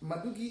threat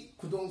madugi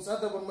khudong sa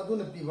da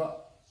maduna pi ba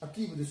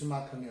aki bu su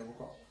ma khane ba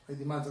ko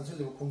ai ma chang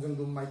le khongjang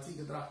dum mai thi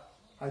kadra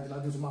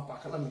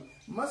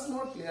much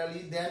more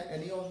clearly than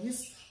any of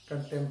his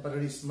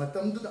contemporaries.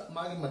 Matam du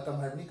magi matam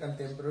habni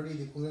contemporary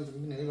di kungal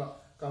jumi nei ba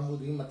kambu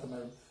di matam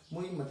hai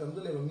moi matam du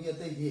le mi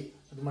atai di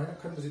adu mai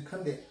khan bu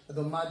khande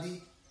adu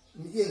madi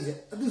mi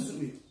yenge adu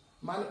zui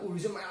man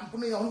uri ma am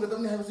pune yong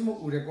gadam ne ha ji mo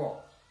ure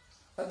ko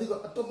adu ko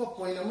atopa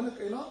point amana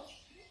kaino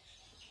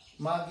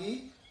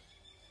magi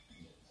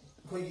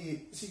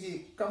khoi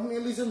sigi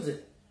communalism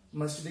je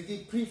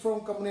masidagi free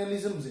from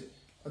communalism je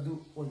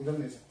adu onigam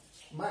ne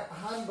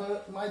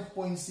my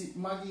point si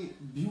magi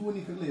view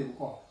ni khale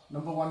ko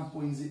number 1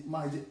 point si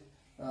my je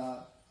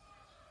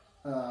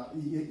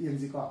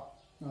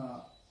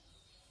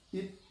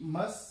it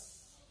must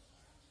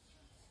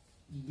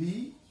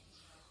be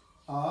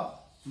a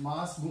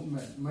mass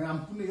movement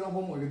mayam puni yaw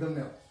bom ogedam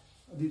ne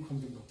adi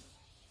khomjing do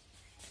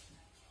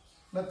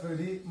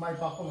natradi my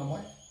papa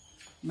namoy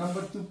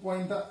number 2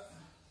 point da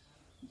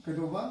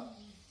kedoba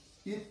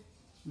it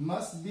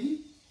must be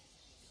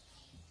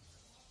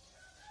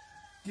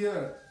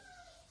cured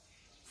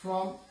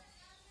from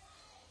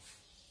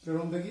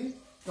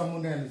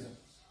communalism.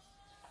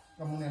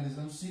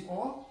 Communalism,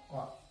 C-O-M-M-U,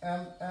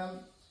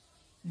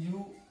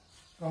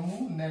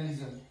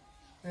 communalism,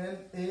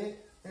 L-A-L-I-S-M,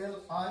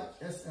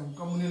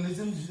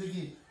 communalism,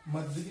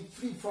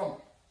 free from.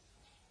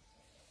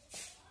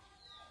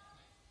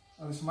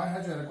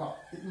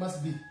 It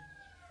must be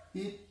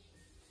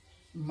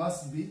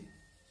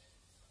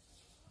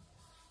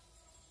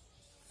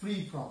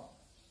free from.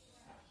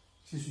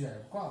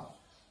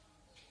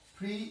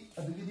 Free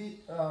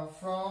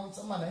from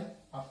samane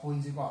a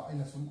point ko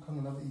ina sum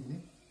khangna ba ini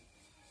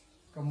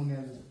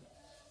communalism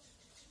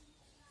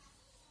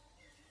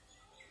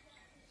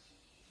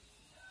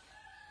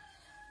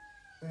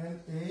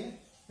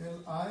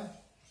L-A-L-I-S-M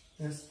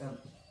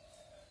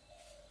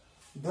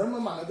dharma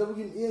manada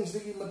bugin eng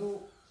sigi madu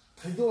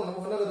thaido na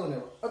bhona ga do ne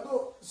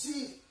ato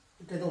si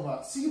kaido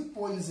ba si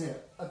point se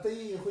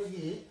atai khoi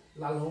gi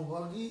lalho ba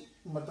gi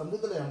matam de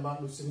le amba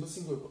lu sing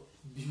sing ko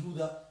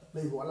bihuda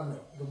nei go ala me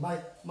do mai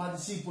ma di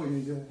si point ni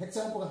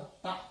example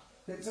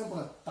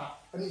ta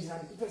ani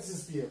jan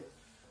ipesis pia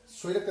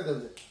soira ka de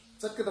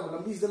chak ka da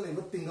lambi de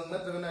le tingang na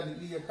tra na di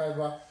li ka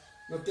ba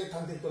no te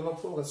thang te to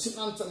lok so ga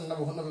sinan chang na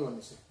bo na ba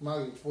ni se ma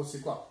gi posi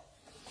ko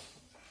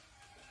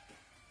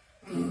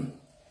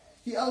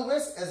he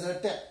always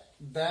asserted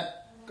that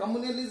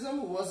communalism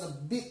was a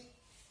big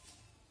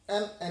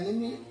an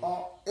enemy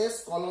of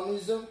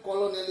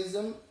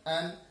colonialism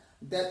and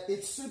that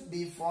it should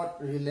be fought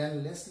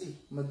relentlessly.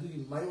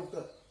 Maduri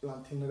mayokta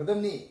lanthing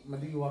nagadamni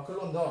maduri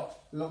wakalon do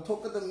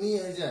lokthokadamni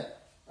haje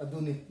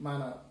aduni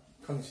mana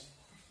khangsi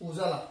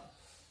uzala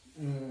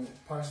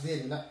first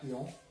day na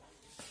yo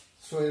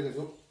soye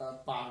go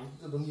pa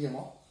to dum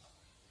yemo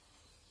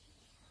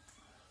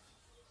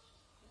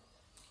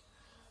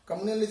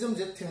communalism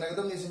je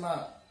thingnagadamni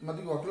sima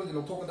maduri wakalon je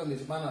lokthokadamni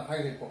sima na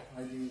haire ko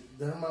haidi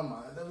dharma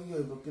ma adabi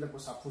yo bokira ko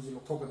sapu je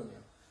lokthokadamni.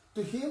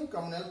 To him,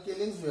 communal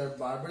killings were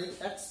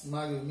barbaric acts.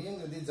 Magi ming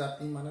the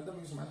jati mana the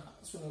bisman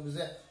sunu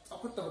bize.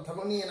 Akut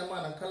thamani ena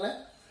mana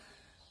khala.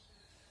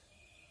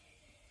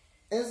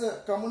 As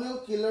a communal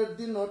killer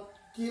did not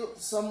kill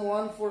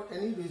someone for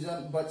any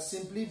reason, but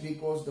simply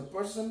because the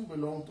person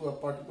belonged to a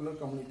particular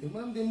community.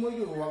 Man de moi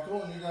yu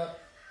wakro ni da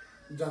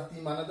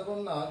jati mana da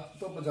na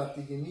to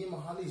jati ki ni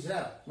mahali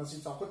ja. Masi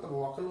akut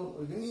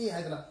wakro ni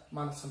haidna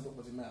mana santo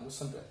baji ma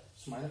santo.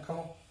 Smaina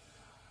khamo.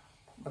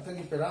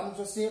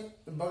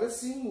 Bhagat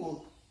Singh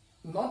would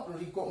not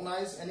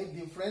recognize any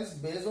difference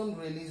based on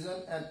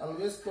religion and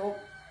always talk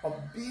of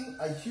being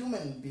a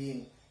human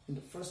being in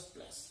the first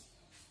place.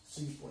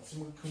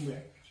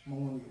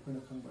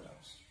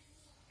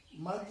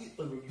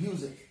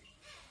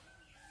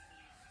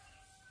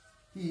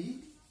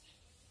 He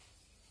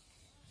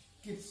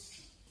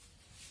keeps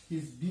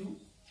his view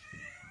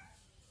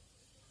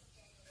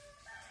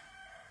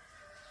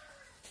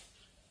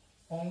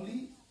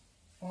only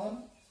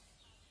on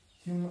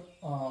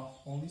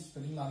only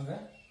spelling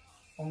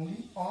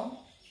only on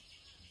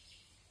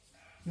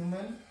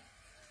human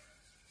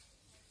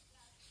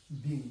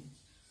being.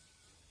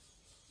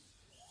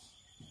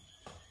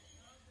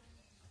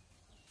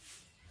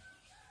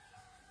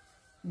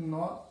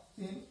 Not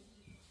in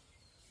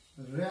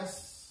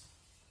race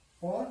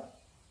or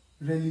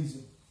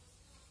religion.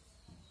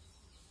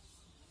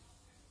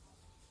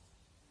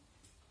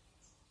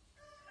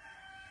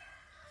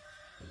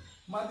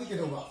 Mati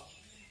kedoba.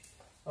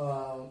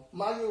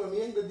 Magi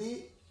wamieng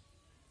tadi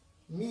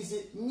mi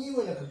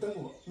wena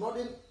ketemu not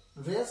in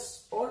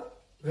race or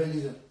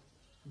religion.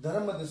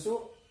 Dharma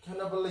desu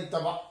khenaba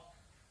leitaba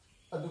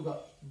aduga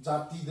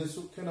jati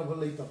desu khenaba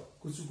leitaba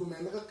kuchu ku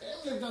mena ka kem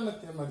le jana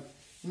te mari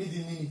midi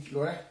mini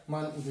lore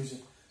man udise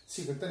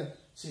sikatane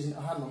season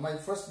ahan my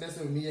first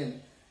lesson with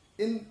me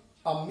in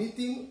a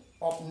meeting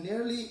of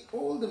nearly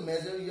all the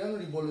major young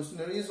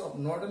revolutionaries of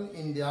northern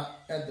India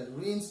at the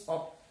ruins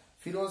of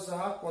Firoz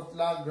Shah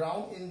Kotla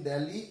ground in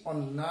Delhi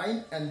on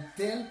 9 and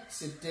 10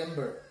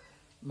 September.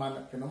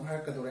 Man kenom hai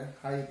kadore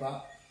hai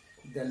ba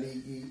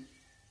Delhi gi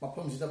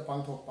mafam sida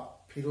pangthokpa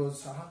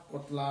Firoz Shah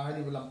Kotla hai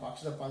ri lampak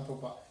sida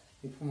pangthokpa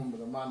ifum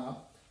ba mana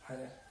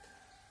hai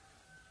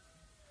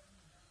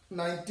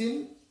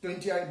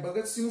 1928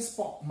 Bhagat Singh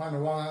spoke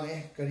manawang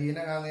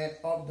karina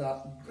of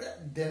the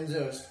great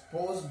dangers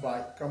posed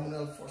by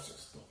communal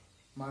forces to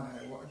man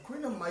hai wa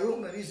koina mayok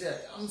nari se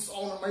am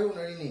sauna mayok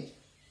nari ni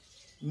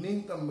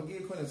ning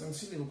tambagi koina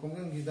sangsili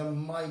kongen gi da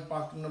mai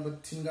pak na ba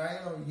thingai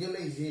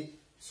yelai ji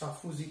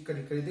safuji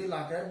kari kari de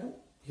la ka bu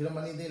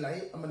hiramani de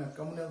lai amana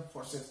communal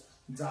forces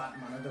jat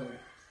mana da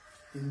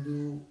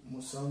Hindu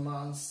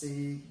Musalman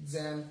Sikh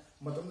Jain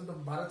matam da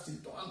Bharat si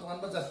to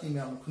an ba jati me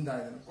am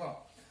khundai na ko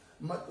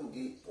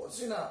matugi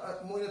posina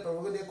moina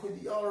tawgade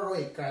khudi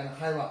yaroi kain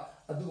haiwa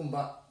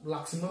adugumba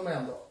laksima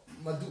mayam do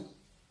madu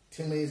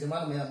thingmei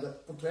zaman mayam do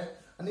putre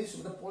ani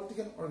su the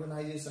political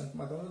organization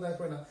matam da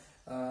koina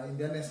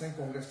Indian National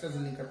Congress ta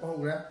link ka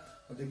hogra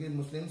adegi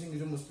muslim sing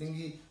ju muslim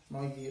gi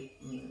magi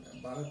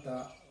bharat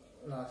ta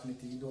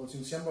rajniti dol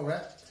sing sem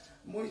ba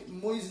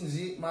moi sing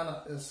ji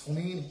mana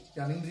songning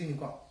yaning ji ni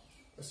ko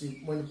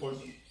asi moi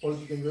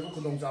political level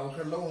khudong jaw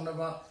khar lo na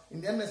ba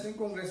Indian National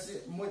Congress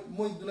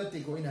moi duna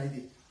te ko ina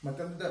idi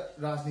matam da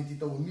rajniti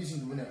to mi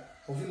sing du ne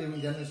hoji le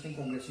Indian National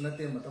Congress na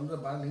te matam da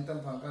ba ning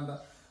tam phang kan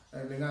da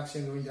lengak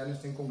sing du Indian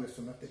National Congress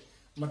na te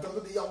matam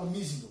da ya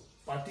mi sing du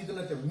party du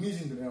na te mi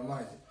sing du ne ma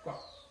ji ko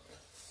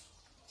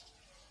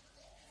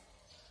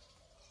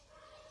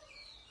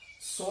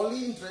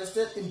solely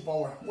interested in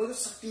power moi da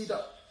sakti da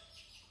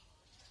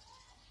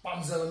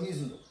pamza mi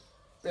sing du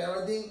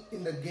parading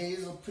in the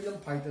gaze of freedom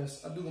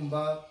fighters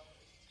adugumba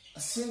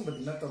asing ba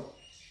na to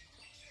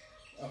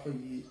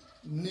akoi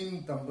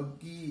ning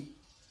tambagi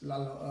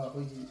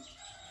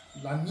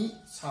Lani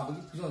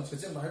Sabaki Pion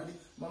Session by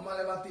Mama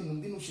Levati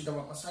Nundin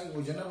Shitaba Masai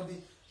or Janavati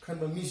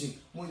Kanba Missing,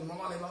 Moy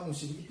Mama Leva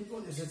Nusi,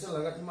 people is a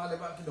Lagat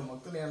Malevaki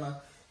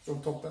Makana, so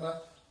Tokana,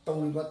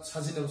 Taulibat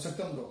Sazin of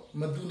September,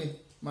 Madune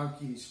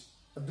Marquis,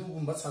 a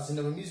Dugum but Sazin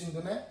of missing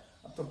to net,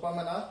 up to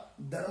Pamana,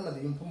 Dharma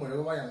the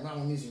Impumova and now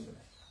missing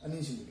an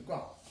easy to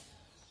go.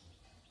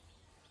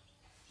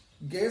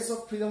 Gaze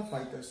of freedom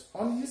fighters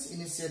on his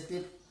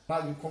initiative.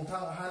 Magi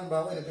Kongtang Han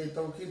Bawa the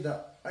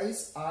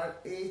ISRA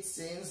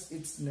changed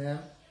its name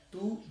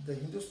to the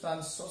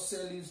Hindustan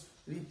Socialist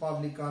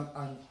Republican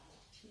and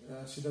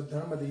Sida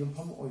Dharma the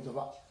Yumpam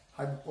Oidava,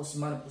 Hype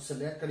Postman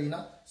Pusele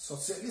Karina,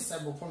 Socialist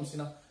Cyberform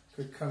Sina,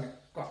 Kikang,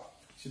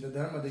 Sida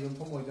Dharma the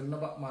Yumpam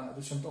Oidanaba Man,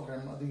 the Shanto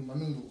Ram, the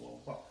Mamingu,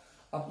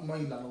 up my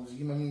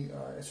Lanozi, Mami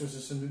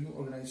Association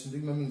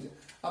Organization, Mamingu.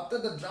 After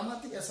the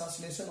dramatic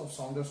assassination of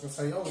Saunders,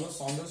 Sayo was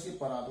Saunders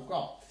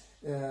Paraduka.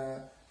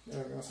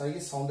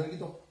 Sounder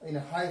in a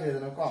high grade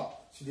of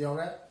cop. She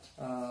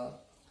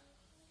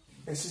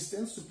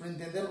Assistant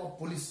Superintendent of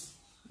Police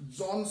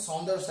John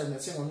Saunders and the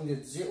same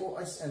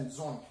JOS and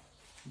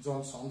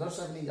John Saunders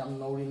and Yam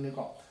Nori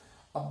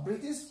a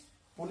British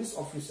police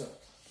officer,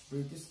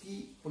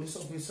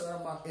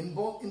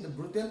 involved in the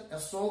brutal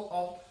assault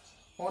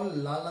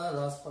on Lala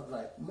Rajpat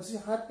Rai. Masi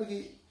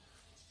Harpagi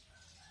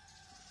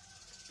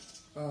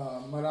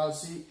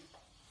Maralsi.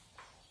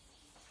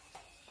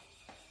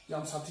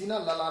 Yam Satina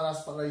Lala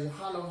Rasparai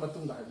Halo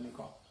Matunda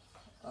Niko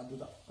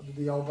Aduda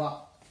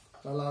Yova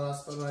Lala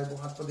Rasparai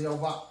Buhat the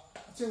Yova. I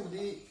think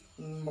the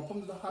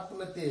Mapum the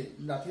Hatulate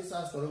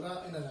Latisa Soroga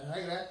in a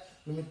high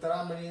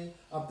Lumitaramani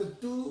after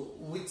 2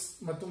 weeks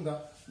Matunda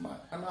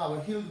and our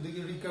hill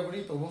the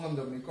recovery to woman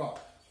the Niko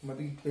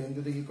Mati Pen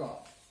to the Niko.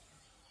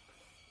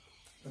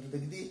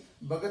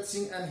 Bhagat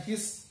Singh and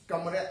his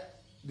comrade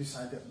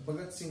decided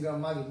Bhagat Singh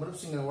Magi Marup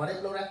Singh and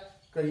Warek Lora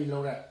Kari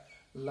Lora.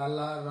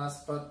 Lala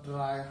Raspat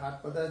Rai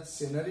Hatpada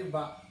Scenery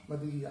Ba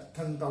Madu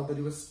Tang Tau the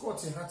River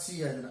Scotch and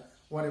Hatsi and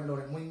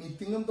whatever when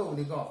meeting them to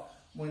the go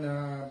when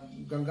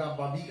Ganga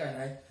Babi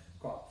I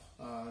got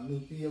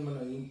Nupium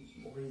and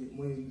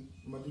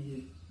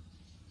Madu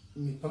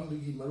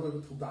Nipambi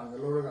Maru to Danga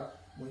Lora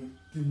when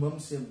Timum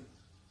Sim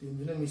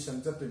Tim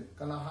Mission Japan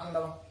Kana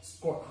Hana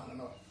Scott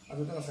Hana I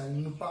don't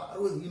know Nupa I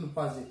will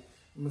Nupazi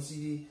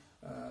Masi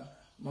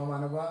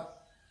Mamanava.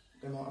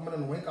 I'm going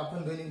to wake up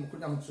and doing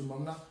Mukudam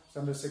Sumana,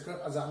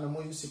 Chandrasekhar Azana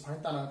Moy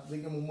Sipantana, the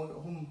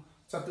Hum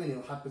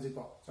Satu Hat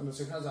Pazipo,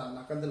 Chandrasekhar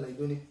Azana, Nakanda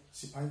Duni,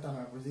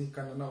 Sipantana, Brazil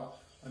Kandanava,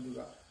 and you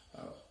got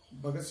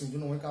Burgers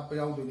in wake up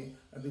Yauduni,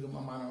 and the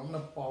Mamma, I'm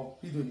not Paul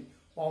Piduni,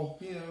 Paul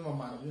Pino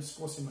Mamma, just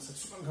causing a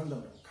sexual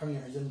condom, coming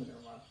a gentleman,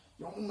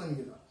 young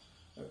man,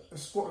 a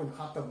score in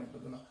Hatta,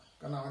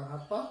 Kana and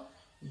Hapa,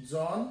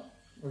 John,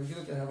 or you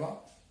can have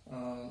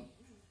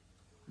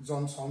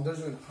John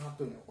Saunders and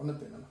Hatton on the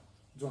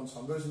John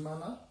Saunders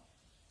mana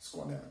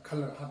squad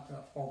color hat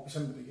or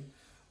somebody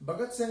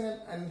Bhagat Singh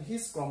and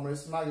his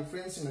comrades, my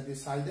friends,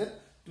 decided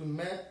to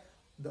make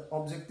the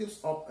objectives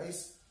of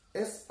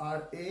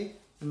SRA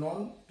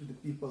known to the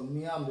people.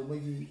 Miyam the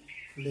magi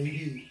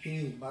lady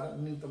he Bharat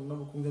Nintam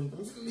Nava Kungam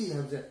Tamsli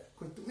have the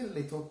quick to mill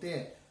late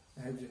there.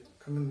 I have the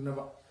coming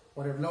never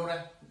whatever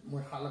Laura,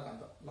 more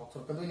halakanda, Doctor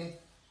Kaduni,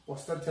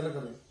 Poster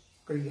Telegary,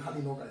 Kari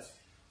Hali no guys.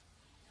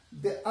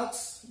 They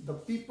asked the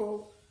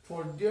people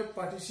for their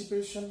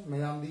participation,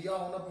 Mayam the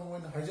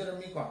Yawana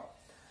Hajaramika,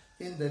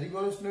 in the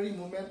revolutionary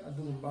movement.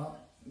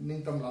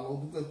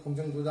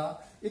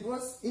 It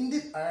was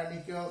indeed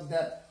ironical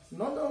that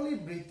not only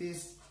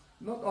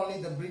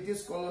the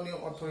British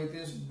colonial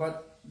authorities,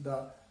 but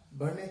the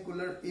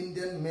vernacular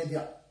Indian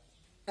media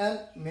and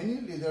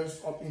many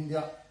leaders of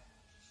India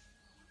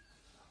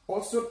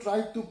also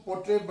tried to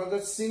portray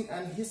Bhagat Singh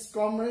and his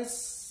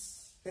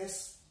comrades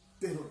as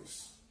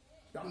terrorists.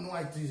 No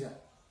idea.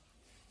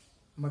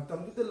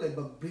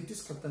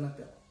 British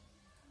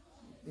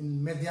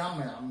in media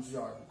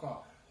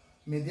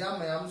media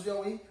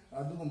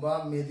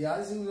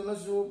media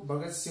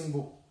Bhagat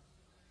Singh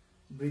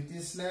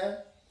British ne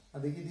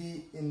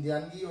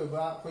Indian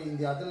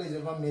India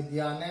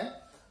media ne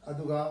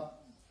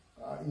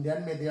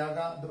Indian media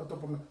ga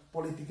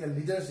political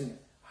leaders in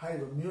high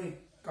music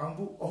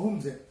Kambu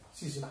Ohumze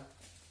Sisina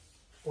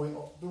point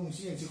of doing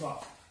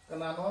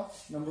Kanano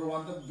number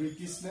 1 the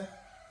British ne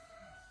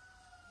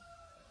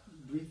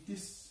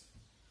British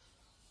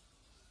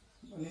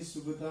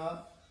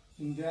Subata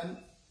Indian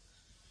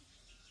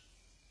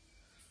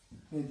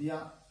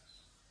media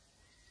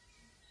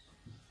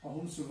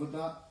Ahum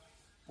Subata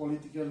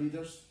political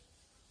leaders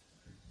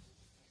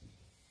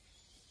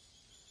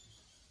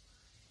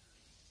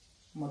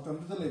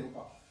Matam the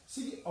Lebuka.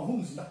 See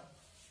Ahumsna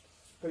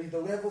Kari the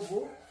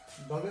Webo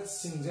Bhagat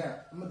Singh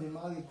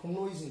Madimagi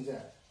Kunoi in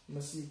there.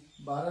 Masi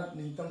Bharat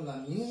Nintam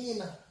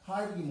Lanina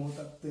Hargi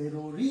Mota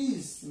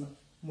terrorists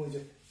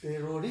Moja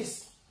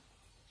terrorists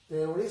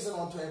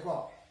on to a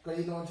call.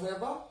 Kari on to a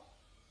bar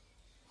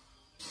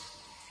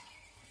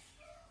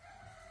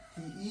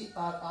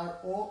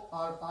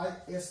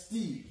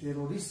TERRORIST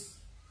terrorists.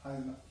 I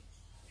know.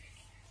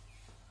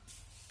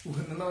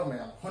 Another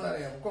man,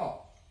 Honor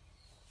call.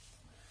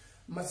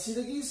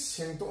 Masidagi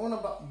sent on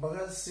about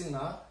Bhagat Singh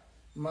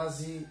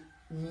Mazi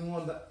knew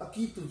on the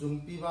Aki to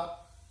Jumpiva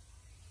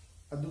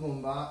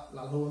Adumba,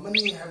 Laho,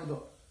 many have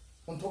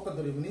on top of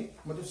the evening,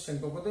 Madu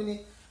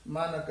Sentopatini,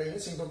 Mana Kain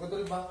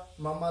Sentopaturiba,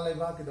 Mama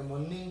Levaki the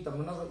morning, the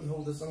Monaco,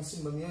 hold the Sang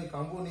Simba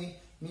Kambuni,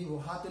 me who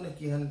Hatan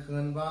Kihan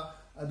Kanba,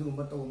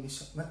 Adumato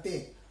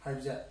Mate,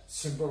 Hajja,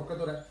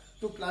 Sentopatore,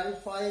 to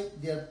clarify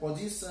their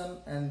position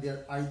and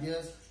their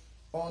ideas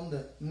on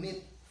the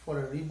need for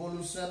a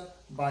revolution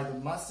by the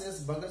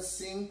masses. Bhagat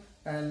Singh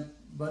and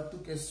Batu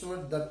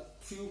Keshwar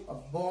that threw a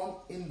bomb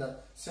in the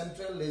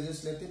Central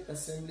Legislative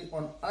Assembly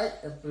on 8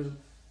 April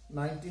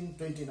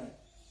 1929.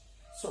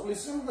 So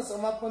listen to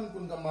Samapan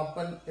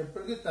Kundamapan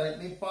April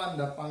Nipan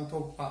the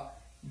Pangtopa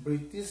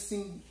British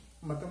Sing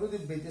Matabu the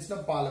British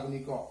na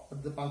Palavnico,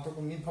 the Pangtopa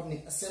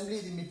Mipamni Assembly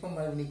the Mipam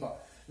Havnico,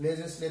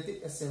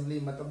 Legislative Assembly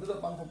Matabu the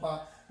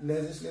Pangtopa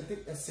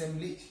Legislative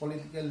Assembly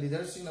political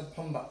leaders in a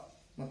Pamba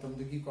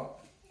Matamdukiko.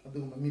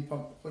 Aduma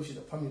Mipam Hoshi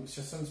the Pami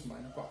sessions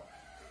mine.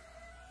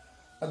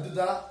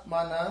 Aduda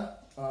mana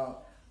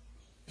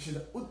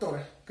shida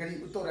utore kari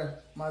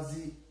utore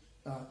mazi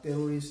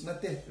terrorist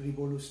nate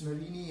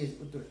revolutionary ni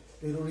utore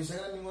terrorist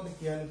na ningo de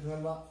kian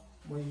khanba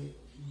moi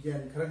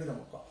gen kharagi da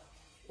mako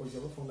o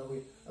jaba phone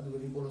we adu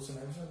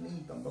revolutionary so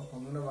ning tamba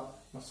phone na ba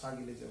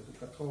masagi le jaba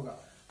ka thoga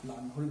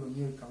lan hori ba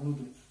mi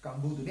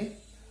kambu du ni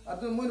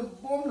adu moi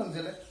bomb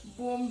langjele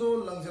bomb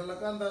do langjala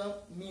kanda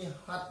mi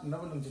hat na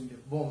ba langjinde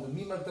bomb do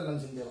mi marta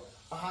langjinde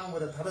ahang ba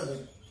da thara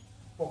de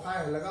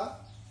pokhai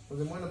laga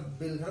the one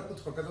bill her put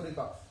for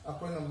Catholica,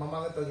 upon a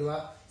mamma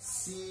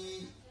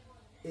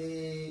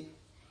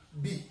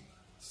CAB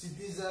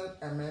Citizen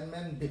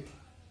Amendment Bill.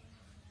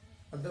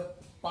 At the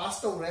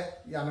past away,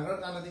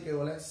 Yanagar Kanadi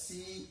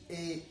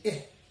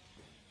CAA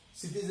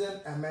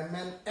Citizen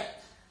Amendment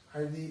Act.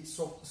 Have the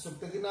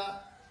Subtagina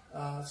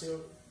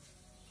so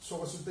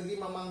Sutagi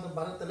Mamang the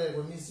Baratale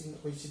were missing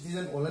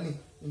citizen Olani,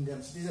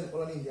 Indian citizen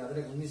Olani, the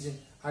other missing.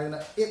 I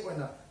had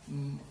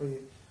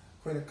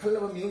when a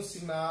color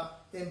music na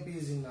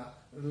MPs in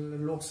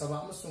Lok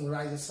Sabha Musung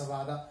Raja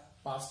Savada,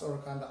 Pastor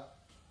Kanda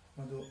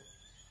Madu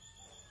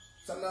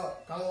Sana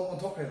Kango on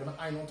top heaven,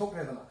 I know top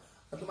heaven.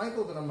 At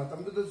Michael the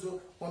Matamdu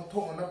on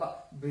Tom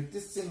about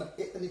British in the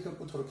ethnical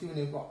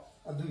Putorkinego,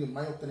 a doing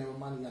my opinion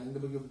money and the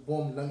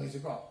bomb lung is a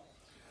god.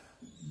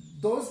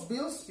 Those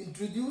bills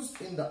introduced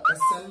in the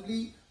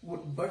assembly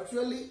would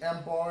virtually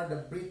empower the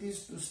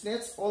British to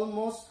snatch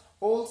almost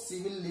all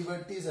civil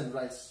liberties and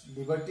rights.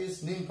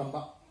 Liberties ning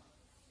kamba.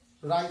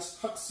 Rights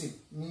haksim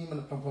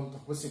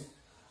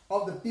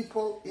of the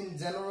people in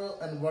general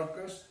and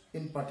workers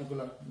in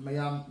particular.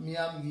 Mayam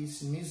gi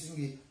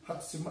sinisingi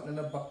haksim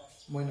na ba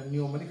moina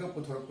neomanical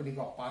puthorapani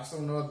ko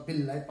pastor no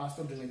bill lai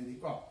pastor dinedi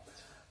ko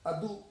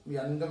adu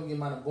yanindam gi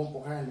mana bom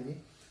pokhai ni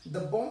The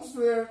bombs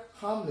were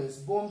harmless.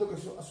 Bomb to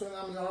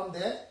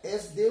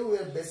as they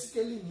were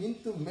basically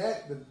meant to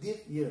make the deaf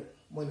ear.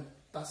 When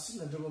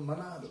Tassin and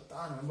Mana, the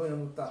Tan, and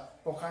Boyamuta,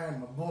 Pokai,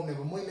 bomb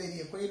never more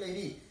lady, a quay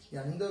lady,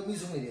 young the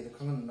music lady, the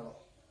common no.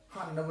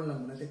 Han never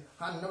learned,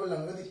 Han never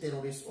learned the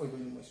terrorist or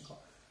doing Mexico.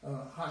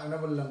 Han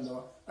never learned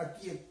a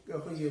key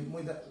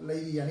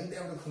lady, and in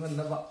the common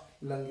never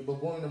learned the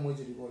boy in the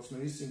Moji was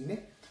releasing.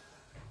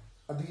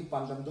 I do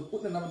Pandam to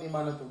put another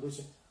man to do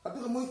so. I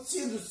do the most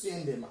to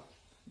see them.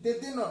 They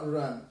did not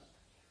run.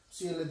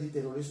 See a lady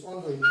terrorist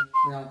on the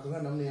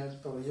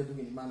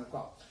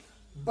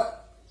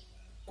but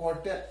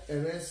quartet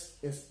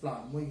arrest is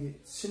planned.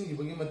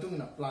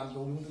 Plan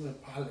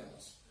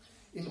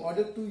in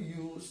order to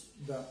use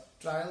the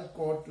trial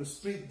court to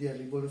spread their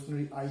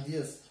revolutionary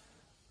ideas.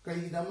 To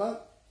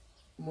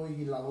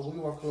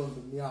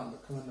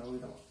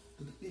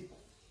the people.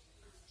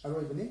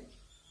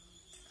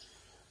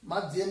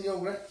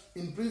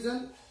 In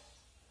prison,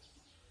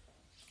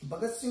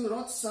 Bhagat Singh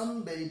wrote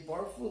some very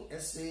powerful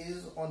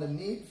essays on the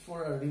need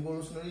for a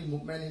revolutionary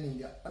movement in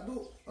India.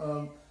 Adu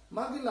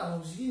magi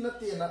lahoji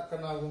nate na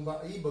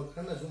kanagumba ai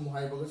bakhana zum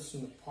hai Bhagat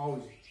Singh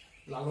pauji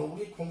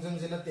lalogi khongjang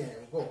je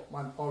nate ko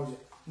man pauji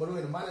maru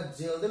ina mana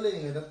jail de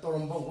lei da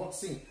toromba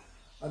boxing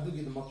adu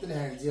gi maktene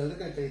hai jail de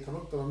kai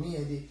thabak toromi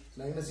hai di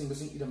laina sing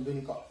basing idam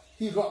deni ko.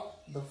 He wrote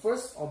the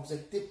first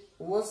objective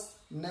was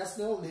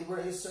national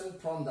liberation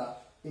from the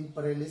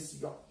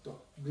imperialist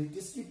yoke.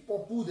 British ki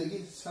popu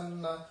degi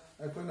sanna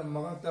akoina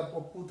magata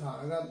popu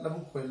thanga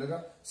labu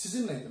khoilaga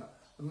season naidna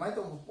mai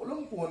to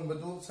polong pon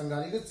badu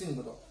sangari ga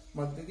chingbado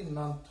madegi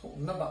nan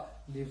thonaba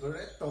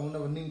liberate tongna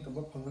ning to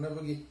phangna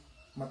bagi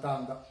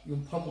matanga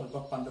yumpham oba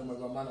pandam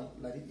oba mano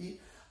lari.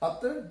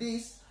 After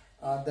this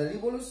the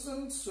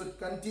revolution should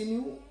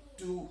continue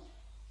to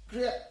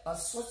create a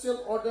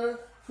social order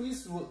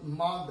which would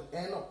mark the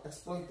end of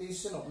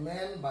exploitation of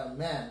man by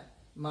man.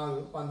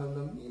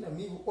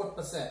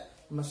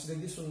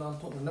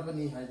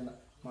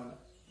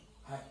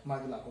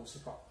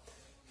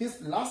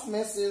 His last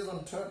message on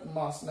 3rd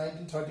March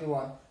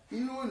 1931,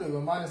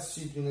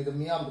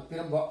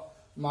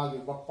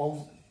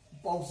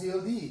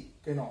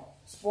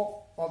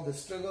 spoke of the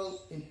struggle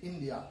in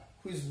India,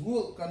 which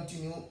will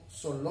continue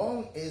so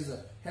long as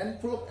a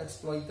handful of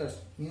exploiters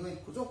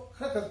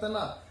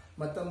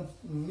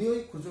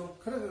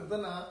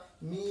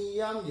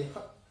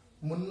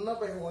Munna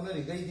by honor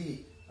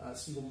Gaidi,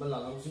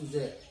 Sigumbala,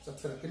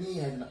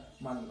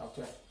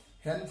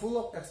 handful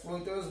of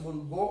exploiters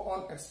will go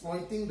on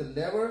exploiting the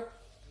labor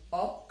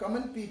of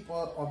common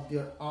people of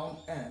their own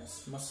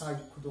ends. Masai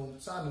Kudum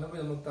San,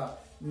 Navimuta,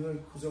 New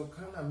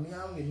Kuzokana,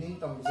 Miam,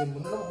 Nintam,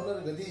 Munna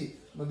honor Gadi,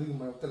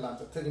 Maduma,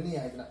 Talanta,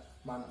 Tegani,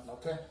 Man.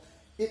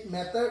 It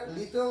mattered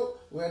little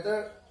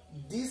whether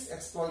these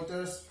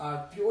exploiters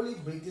are purely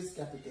British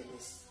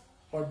capitalists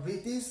or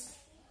British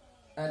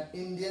and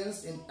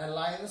Indians in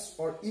alliance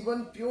or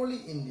even purely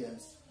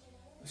Indians.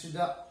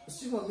 Sida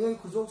Simon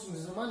Kuzok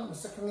Zaman,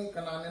 Masakami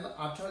Kanana,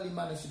 Arthur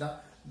Liman Sida,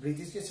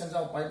 British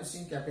Sanjao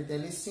Piping,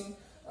 capitalists,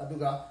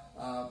 Aduga,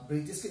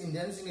 British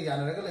Indians in the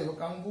Yanaraga level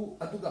Kambu,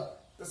 Aduga,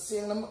 the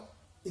same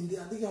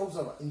India, the house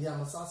of India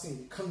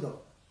Masasi,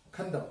 Kando,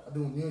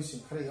 Adu News,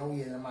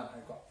 Karaoke and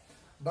Manhako.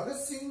 Bhagat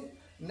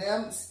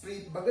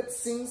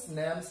Singh's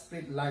name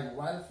spread like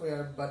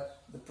wildfire, but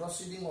the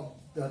proceeding of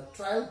the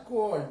trial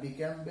court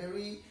became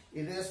very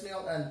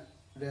irrational and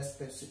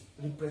repressive.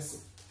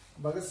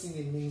 Bhagat Singh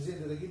in Mingzi,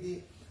 the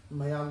Gidi,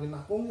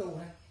 Mayamina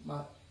Pongo,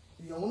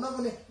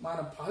 Yonavane,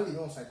 Mana Pali,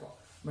 don't cycle.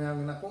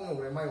 Mayamina Pongo,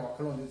 where my walk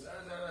alone is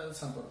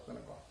Santo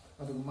Kanako.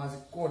 Adu Mazi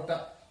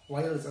Kota,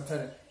 Wiles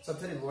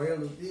Satari, Royal,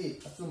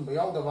 Asum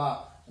Bayaldava,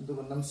 and do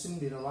Namsin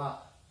Birava,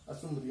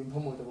 Asum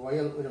Yumpomo, the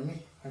Royal Urami,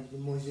 and the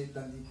Moji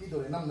than the Pido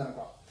and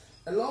Namdanaka.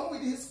 Along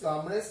with his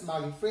comrades,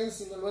 Magi friends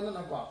single one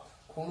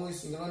Kono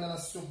single one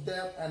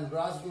Subdev and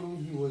Rajguru,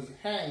 he was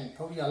hanged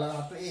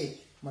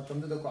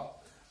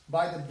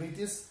by the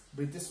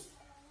British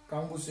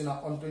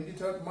Kambusina on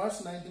 23rd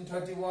March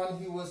 1931.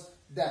 He was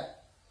dead.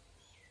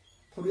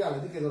 Adu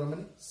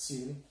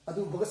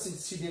Bhagat Singh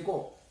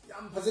Sideko,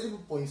 Yam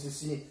positive points is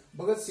seen.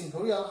 Bhagat Singh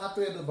Korea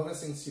Hatu the Bhagat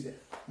Singh Side.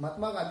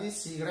 Mahatma Gandhi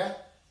Sigre,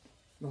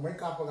 no my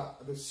Kapaga,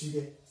 the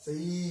Side,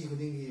 say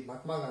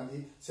Mahatma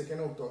Gandhi, 2nd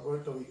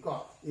October to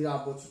Ika,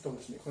 Ira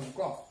Botsutosni,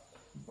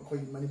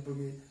 Hong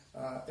Manipuri,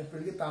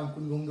 April Tam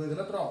Kungo the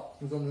Natro,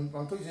 Kuzon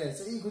Pantoja,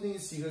 say including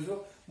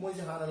Sigajo,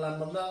 Mojahana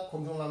Lambda,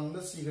 Kongjon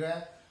Lambda Sigre,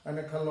 and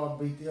a color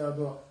Britia,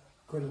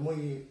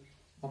 Kolmoy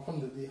upon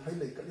the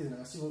highlight,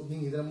 and see what he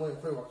either more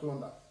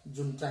Klonda,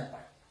 Jun Champa.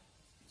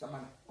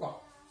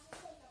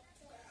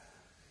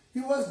 He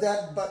was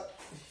dead, but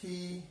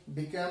he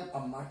became a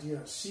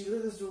martyr. She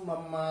was to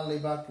Mamma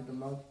Leba to the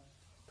mouth,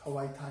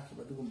 Hawaii Taki,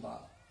 but Dumba.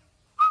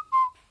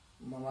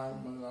 Mamma,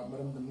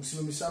 Madame the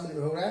Muslim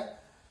Misami,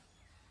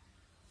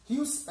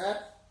 huge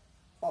act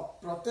of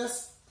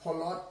protest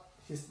followed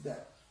his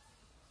death.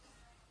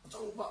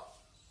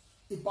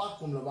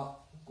 Ipakum Lava,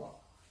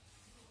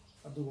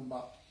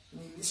 Adumba,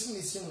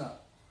 listen na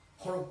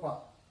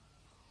Horopa,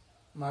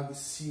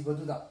 Magisi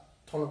Baduda,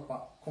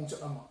 Tolopa,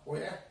 Kongchama,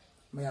 where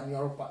mayam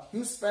Europa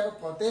huge spread of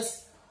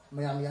protest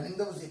mayam yaning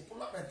da was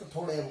pull up at the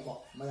thole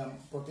ko mayam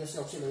protest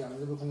yaksila yam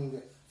da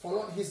khung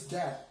followed his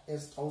death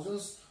as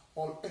thousands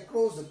all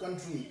across the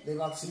country they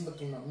got sing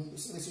batuna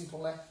missing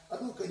thole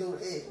adu kaido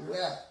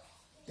where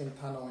in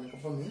thana wani ko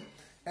fami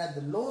at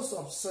the loss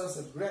of such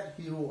a great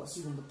hero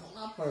asigum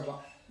thona parba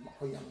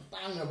makoy yam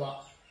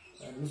tangaba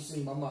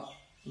losing mama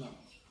na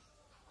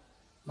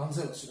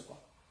mangzel sila ko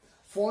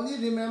fondly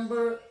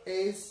remember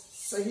as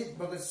Shahid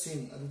Bhagat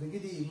Singh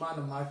adugidi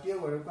man martyr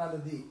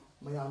warakandi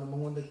mayam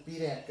mangonda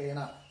pire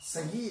kayana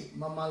Shahid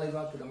mama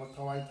leba kidama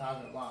thawai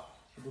thagaba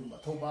adum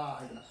thoba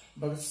haidana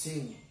Bhagat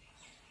Singh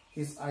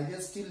his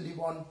ideas still live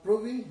on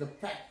proving the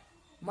fact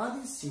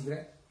madi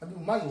sigre adu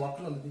my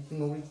waklon the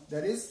hingowi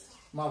that is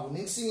ma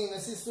ningsing in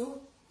asistu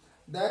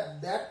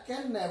that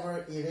can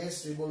never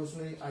erase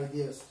revolutionary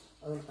ideas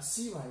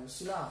asi wa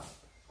sila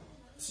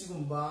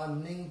sigumba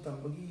ning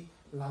tambagi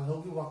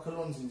langhogi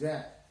waklon jinje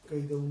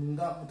kaido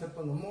nunda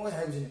muthatpa ngamoy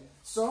haibjini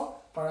so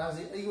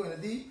paraji ayu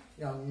enadi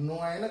yam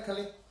nuaina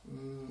khali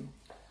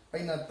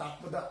aina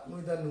takpada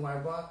noida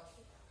nuaiba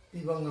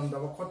piba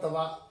ngamdaba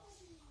khotaba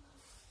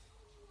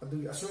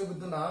adu asoi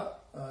buduna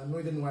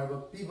noida nuaiba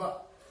piba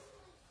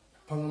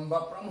phangamba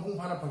pram hung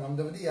phana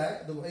phangamdabadi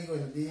yai adu ayu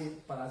enadi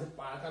paraji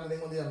paakana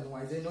dengon yam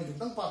nuaije noi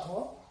jutang patho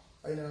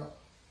aina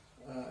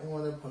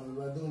aingona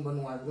phangba dungba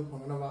nuaibu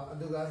phangnaba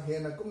aduga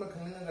hena kumna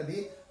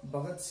khangningadi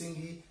Bhagat Singh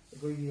gi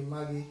koi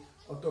magi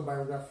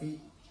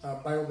autobiography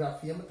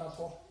biography am ta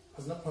tho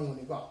fazna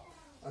phanguni ko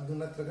adu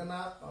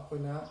natragana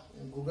akoina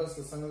Google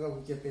se sangaga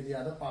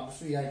Wikipedia da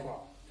pabsu yai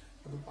ko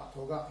adu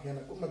pathoga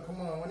hena kumna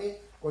khamangani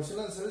question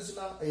answer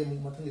sina ay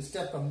mathang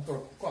step tam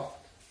to ko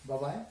bye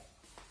bye.